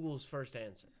 the Google's first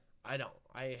answer. I don't.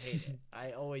 I hate it.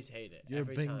 I always hate it. You're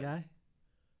every a Bing time. guy.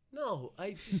 No,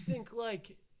 I just think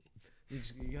like You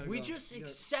gotta we go- just you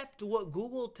gotta- accept what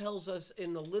Google tells us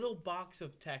in the little box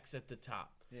of text at the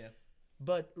top. Yeah.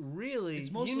 But really, It's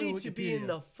you mostly need to be in Wikipedia.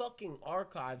 the fucking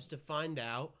archives to find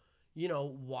out,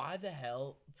 why the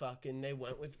hell fucking they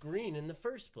went with green in the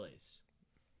first place.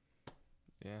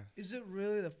 Yeah, Is it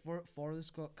really the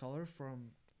farthest color from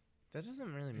that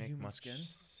doesn't really make human much skin?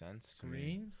 sense to me.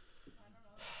 green?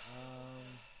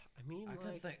 I mean, I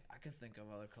like, could think of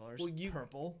other colors. Well, you-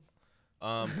 Purple.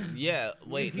 Yeah.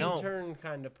 Wait. you can No. turn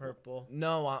kind of purple.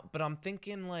 No. But I'm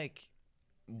thinking like,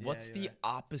 what's you're the right.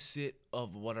 opposite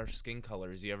of what our skin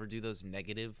color is? You ever do those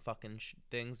negative fucking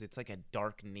things? It's like a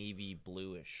dark navy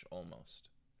bluish almost.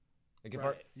 Like if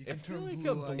our Right. You if, can I feel turn like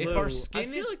blue a like- blue. If our I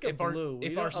skin feel is- like a if our- blue. if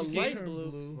We our don't- a skin- light Turn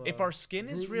blue. blue. if our skin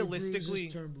is Your bruises realistically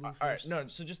turn blue all right, first. no.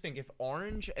 So just think if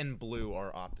orange and blue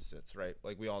are opposites, right?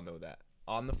 Like we all know that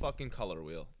on the fucking color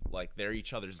wheel, like they're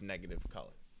each other's negative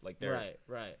color. Like they're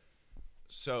right.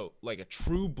 So like a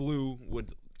true blue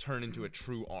would turn into a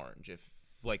true orange if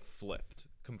like flipped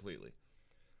completely.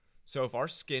 So if our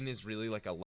skin is really like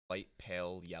a light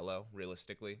pale yellow,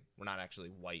 realistically, we're not actually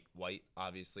white,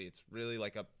 obviously. It's really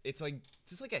like it's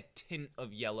just like a tint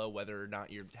of yellow, whether or not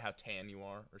how tan you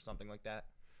are or something like that.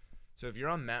 So if you're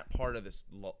on that part of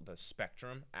the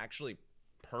spectrum, actually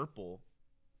purple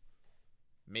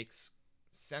makes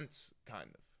sense kind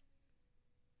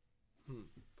of.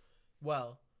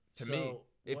 Well, To so me,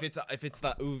 if what-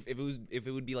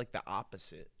 it would be like the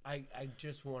opposite. I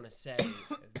just want to say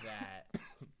that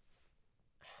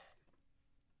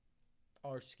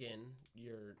our skin,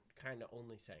 you're kind of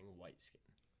only saying white skin.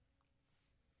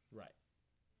 Right.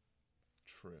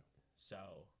 True. So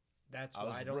that's I why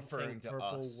was I don't referring think to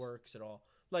purple us. works at all.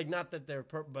 Like, not that they're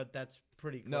purple, but that's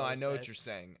pretty close. No, I know what and- you're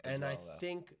saying. As And well, I though.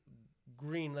 think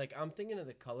green, like, I'm thinking of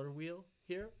the color wheel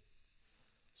here.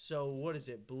 So what is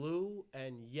it? Blue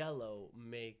and yellow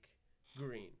make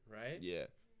green, right? Yeah.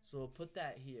 So we'll put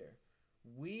that here.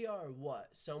 We are what?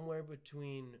 Somewhere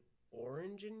between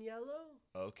orange and yellow,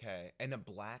 Okay. And a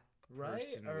black right?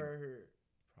 person would Or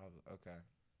probably okay.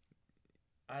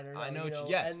 I don't know. I know you what you- know,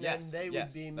 yes, and yes, then they yes,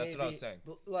 would be that's what I was maybe-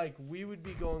 saying. Like, we would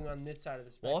be going on this side of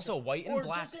the spectrum. Well, also white and or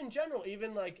black. just in general,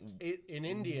 even like an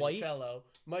Indian White- fellow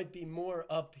might be more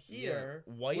up here,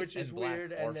 Yeah, white which is and black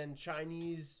weird, are- and then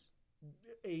Chinese,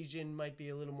 Asian might be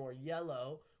a little more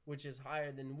yellow, which is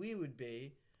higher than we would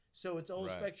be. So it's a whole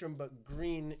Right. spectrum, but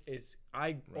green is.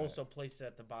 I Right. also placed it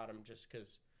at the bottom just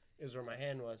because it was where my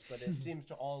hand was, but it seems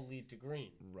to all lead to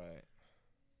green. Right.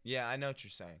 Yeah, I know what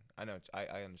you're saying. I know.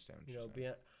 I understand what You you're know,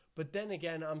 saying. but then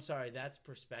again, I'm sorry, that's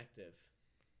perspective.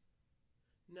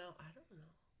 No, I don't know.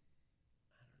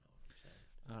 I don't know what I'm saying.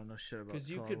 I don't know shit about Because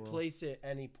you color could wheel. place it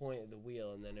any point of the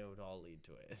wheel, and then it would all lead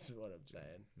to it. Is what I'm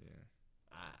saying. Yeah.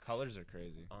 Ah, Colors are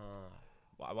crazy. uh,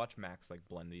 Well, I watch Max like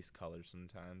blend these colors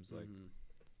sometimes. Like, mhm.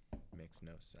 makes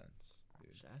no sense,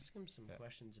 dude. Should ask him some Yeah.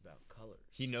 questions about colors.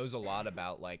 He knows a lot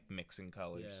about like mixing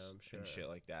colors Yeah, I'm sure. and shit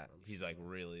like that. I'm He's like sure.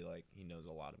 really like he knows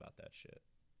a lot about that shit.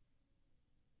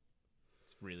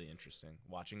 It's really interesting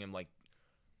watching him like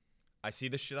I see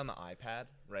the shit on the iPad,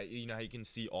 right? You know how you can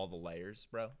see all the layers,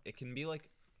 bro? It can be like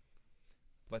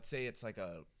let's say it's like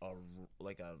a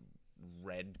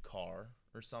red car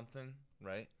or something,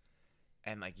 right?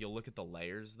 And like you'll look at the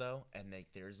layers though, and like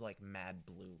there's like mad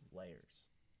blue layers.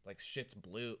 Like shit's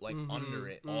blue, like under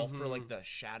it, all for like the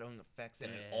shadowing effects,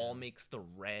 and it all Damn. makes the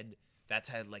red. That's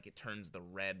how like it turns the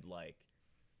red like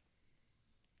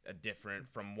a different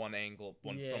from one angle,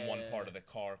 from one part of Yeah.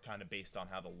 the car, kind of based on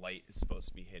how the light is supposed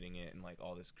to be hitting it, and like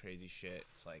all this crazy shit.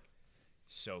 It's like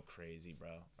so crazy,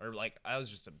 bro. Or like I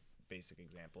was just a basic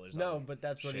example. There's No, other but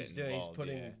that's what shit he's doing. He's involved,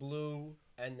 putting yeah. blue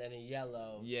and then a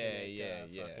yellow. Yeah, to make, yeah,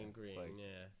 yeah. Fucking It's green. like-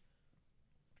 yeah.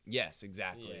 Yes,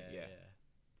 exactly. Yeah.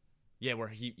 Yeah, where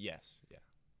he yes, yeah.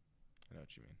 I know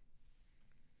what you mean.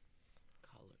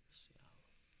 Colors,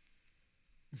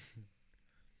 yo.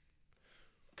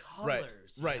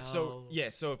 Colors. Right. So yo. yeah.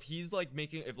 So if he's like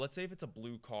making, if let's say if it's a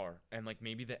blue car and like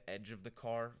maybe the edge of the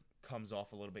car comes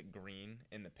off a little bit green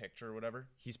in the picture or whatever,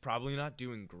 he's probably not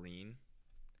doing green.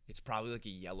 It's probably like a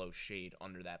yellow shade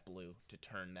under that blue to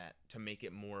turn that to make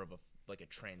it more of a like a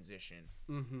transition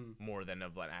Mm-hmm. more than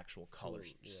of an actual color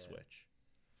Cool, yeah. switch,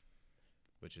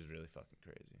 which is really fucking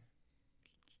crazy.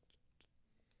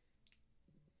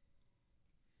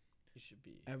 You should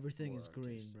be. Everything more is green,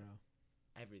 artistic. bro.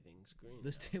 Everything's green.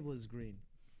 This yo. table is green.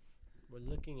 We're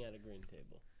looking at a green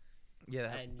table.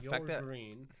 Yeah, And the you're fact that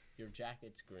green. Your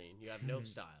jacket's green. You have no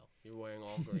style. You're wearing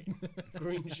all green.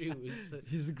 Green shoes.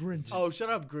 He's the Grinch. Oh, shut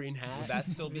up, green hat. would that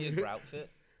still be a grout fit?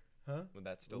 Huh? Would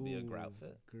that still be a grout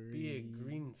fit? Be a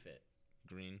green fit.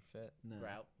 Green fit, No.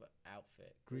 Grout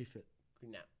outfit. Green fit.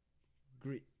 Green out.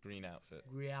 Green. green outfit,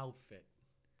 Green outfit.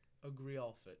 A green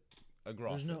outfit. a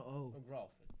grout. There's fit. no O. A green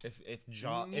outfit. If You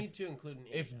Joff need to include an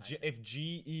if E, G, if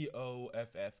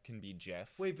GEOFF can be Jeff,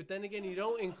 Wait, but then again, you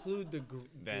don't include the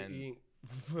Then-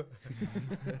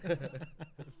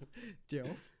 Joe?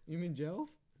 You mean Joe?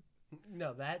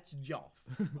 No, that's Joff.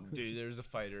 dude, there's a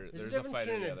fighter. There's a There's a difference fighter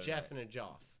between the a other Jeff night. and a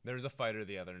Joff. There was a fighter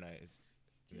the other night.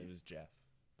 It was Jeff,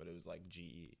 but it was like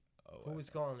GEOFF. Who was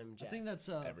calling him Jeff? I think that's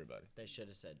Everybody. They should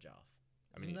have said Joff.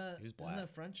 I mean, he was black. Isn't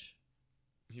that French?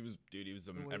 He was dude. He was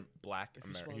a Oh, wait. black. If you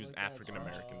Amer- spell he it was like that, it's African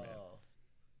American man. Oh.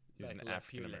 He was Like an Le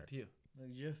African Pew, Le American. Pew.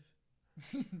 Like Jeff?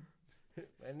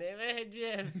 My name is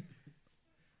Jeff.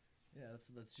 Yeah,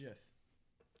 that's Jeff.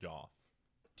 Joff.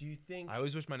 Do you think? I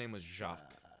always wish my name was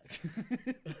Jacques.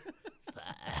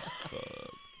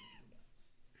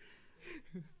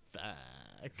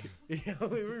 Fuck. Yeah,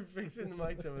 we were fixing the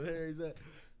mics over there. He's like,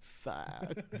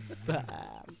 fuck,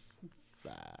 fuck,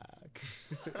 fuck.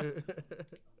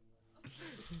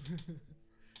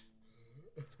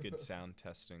 It's a good sound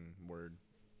testing word.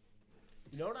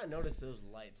 You know what I noticed? Those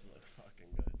lights look fucking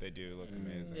good. They do look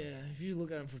amazing. Yeah, if you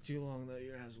look at him for too long, though,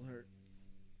 your ass will hurt.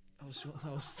 I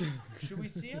was Should we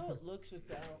see how it looks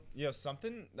without? Yo,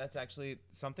 something that's actually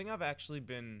something I've actually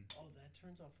been. Oh, that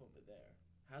turns off over there.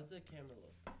 How's the camera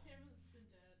look? Camera's been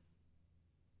dead.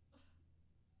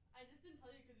 I just didn't tell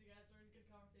you because you guys were in good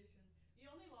conversation. You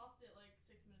only lost it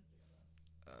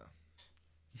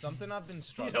Something I've been You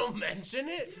struggling. don't mention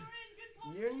it.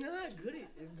 You're in good company. You're not good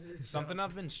at it. Something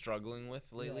I've been struggling with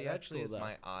lately that's actually cool, is though.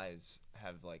 my eyes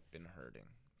have like been hurting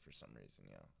for some reason.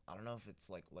 Yeah, I don't know if it's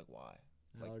like why.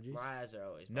 Like, Allergies? My eyes are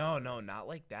always. No, not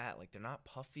like that. Like they're not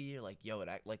puffy or like it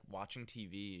act like watching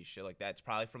TV shit like that. It's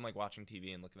probably from like watching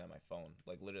TV and looking at my phone.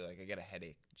 Like literally, like I get a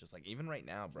headache. Just like even right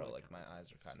now, bro. Like my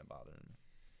eyes are kind of bothering me.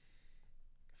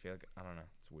 I feel like I don't know.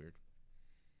 It's weird.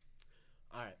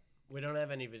 All right, we don't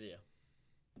have any video.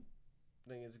 I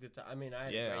think it's a good time. I mean, I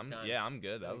had a great time. I'm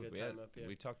good. Had a That was, good we, time up here.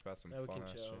 we talked about some Now we fun can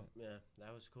ass chill. shit. Yeah,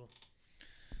 that was cool.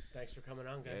 Thanks for coming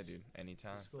on, Yeah, guys. dude.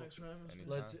 Anytime. It's cool. Thanks for having us. Anytime.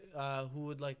 Let's. Who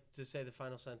would like to say the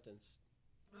final sentence?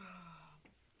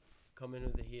 Come in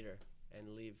with the heater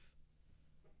and leave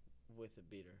with a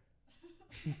beater.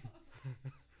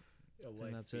 A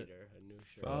wife that's it. beater, a new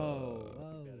shirt. Oh,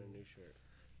 Got a new shirt.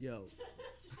 Yo.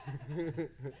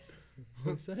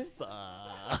 What's that?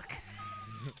 Fuck.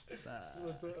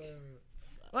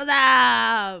 What's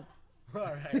up? All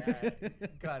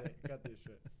right. Got it. Got this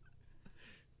shit.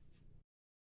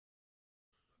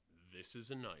 This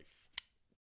is a knife.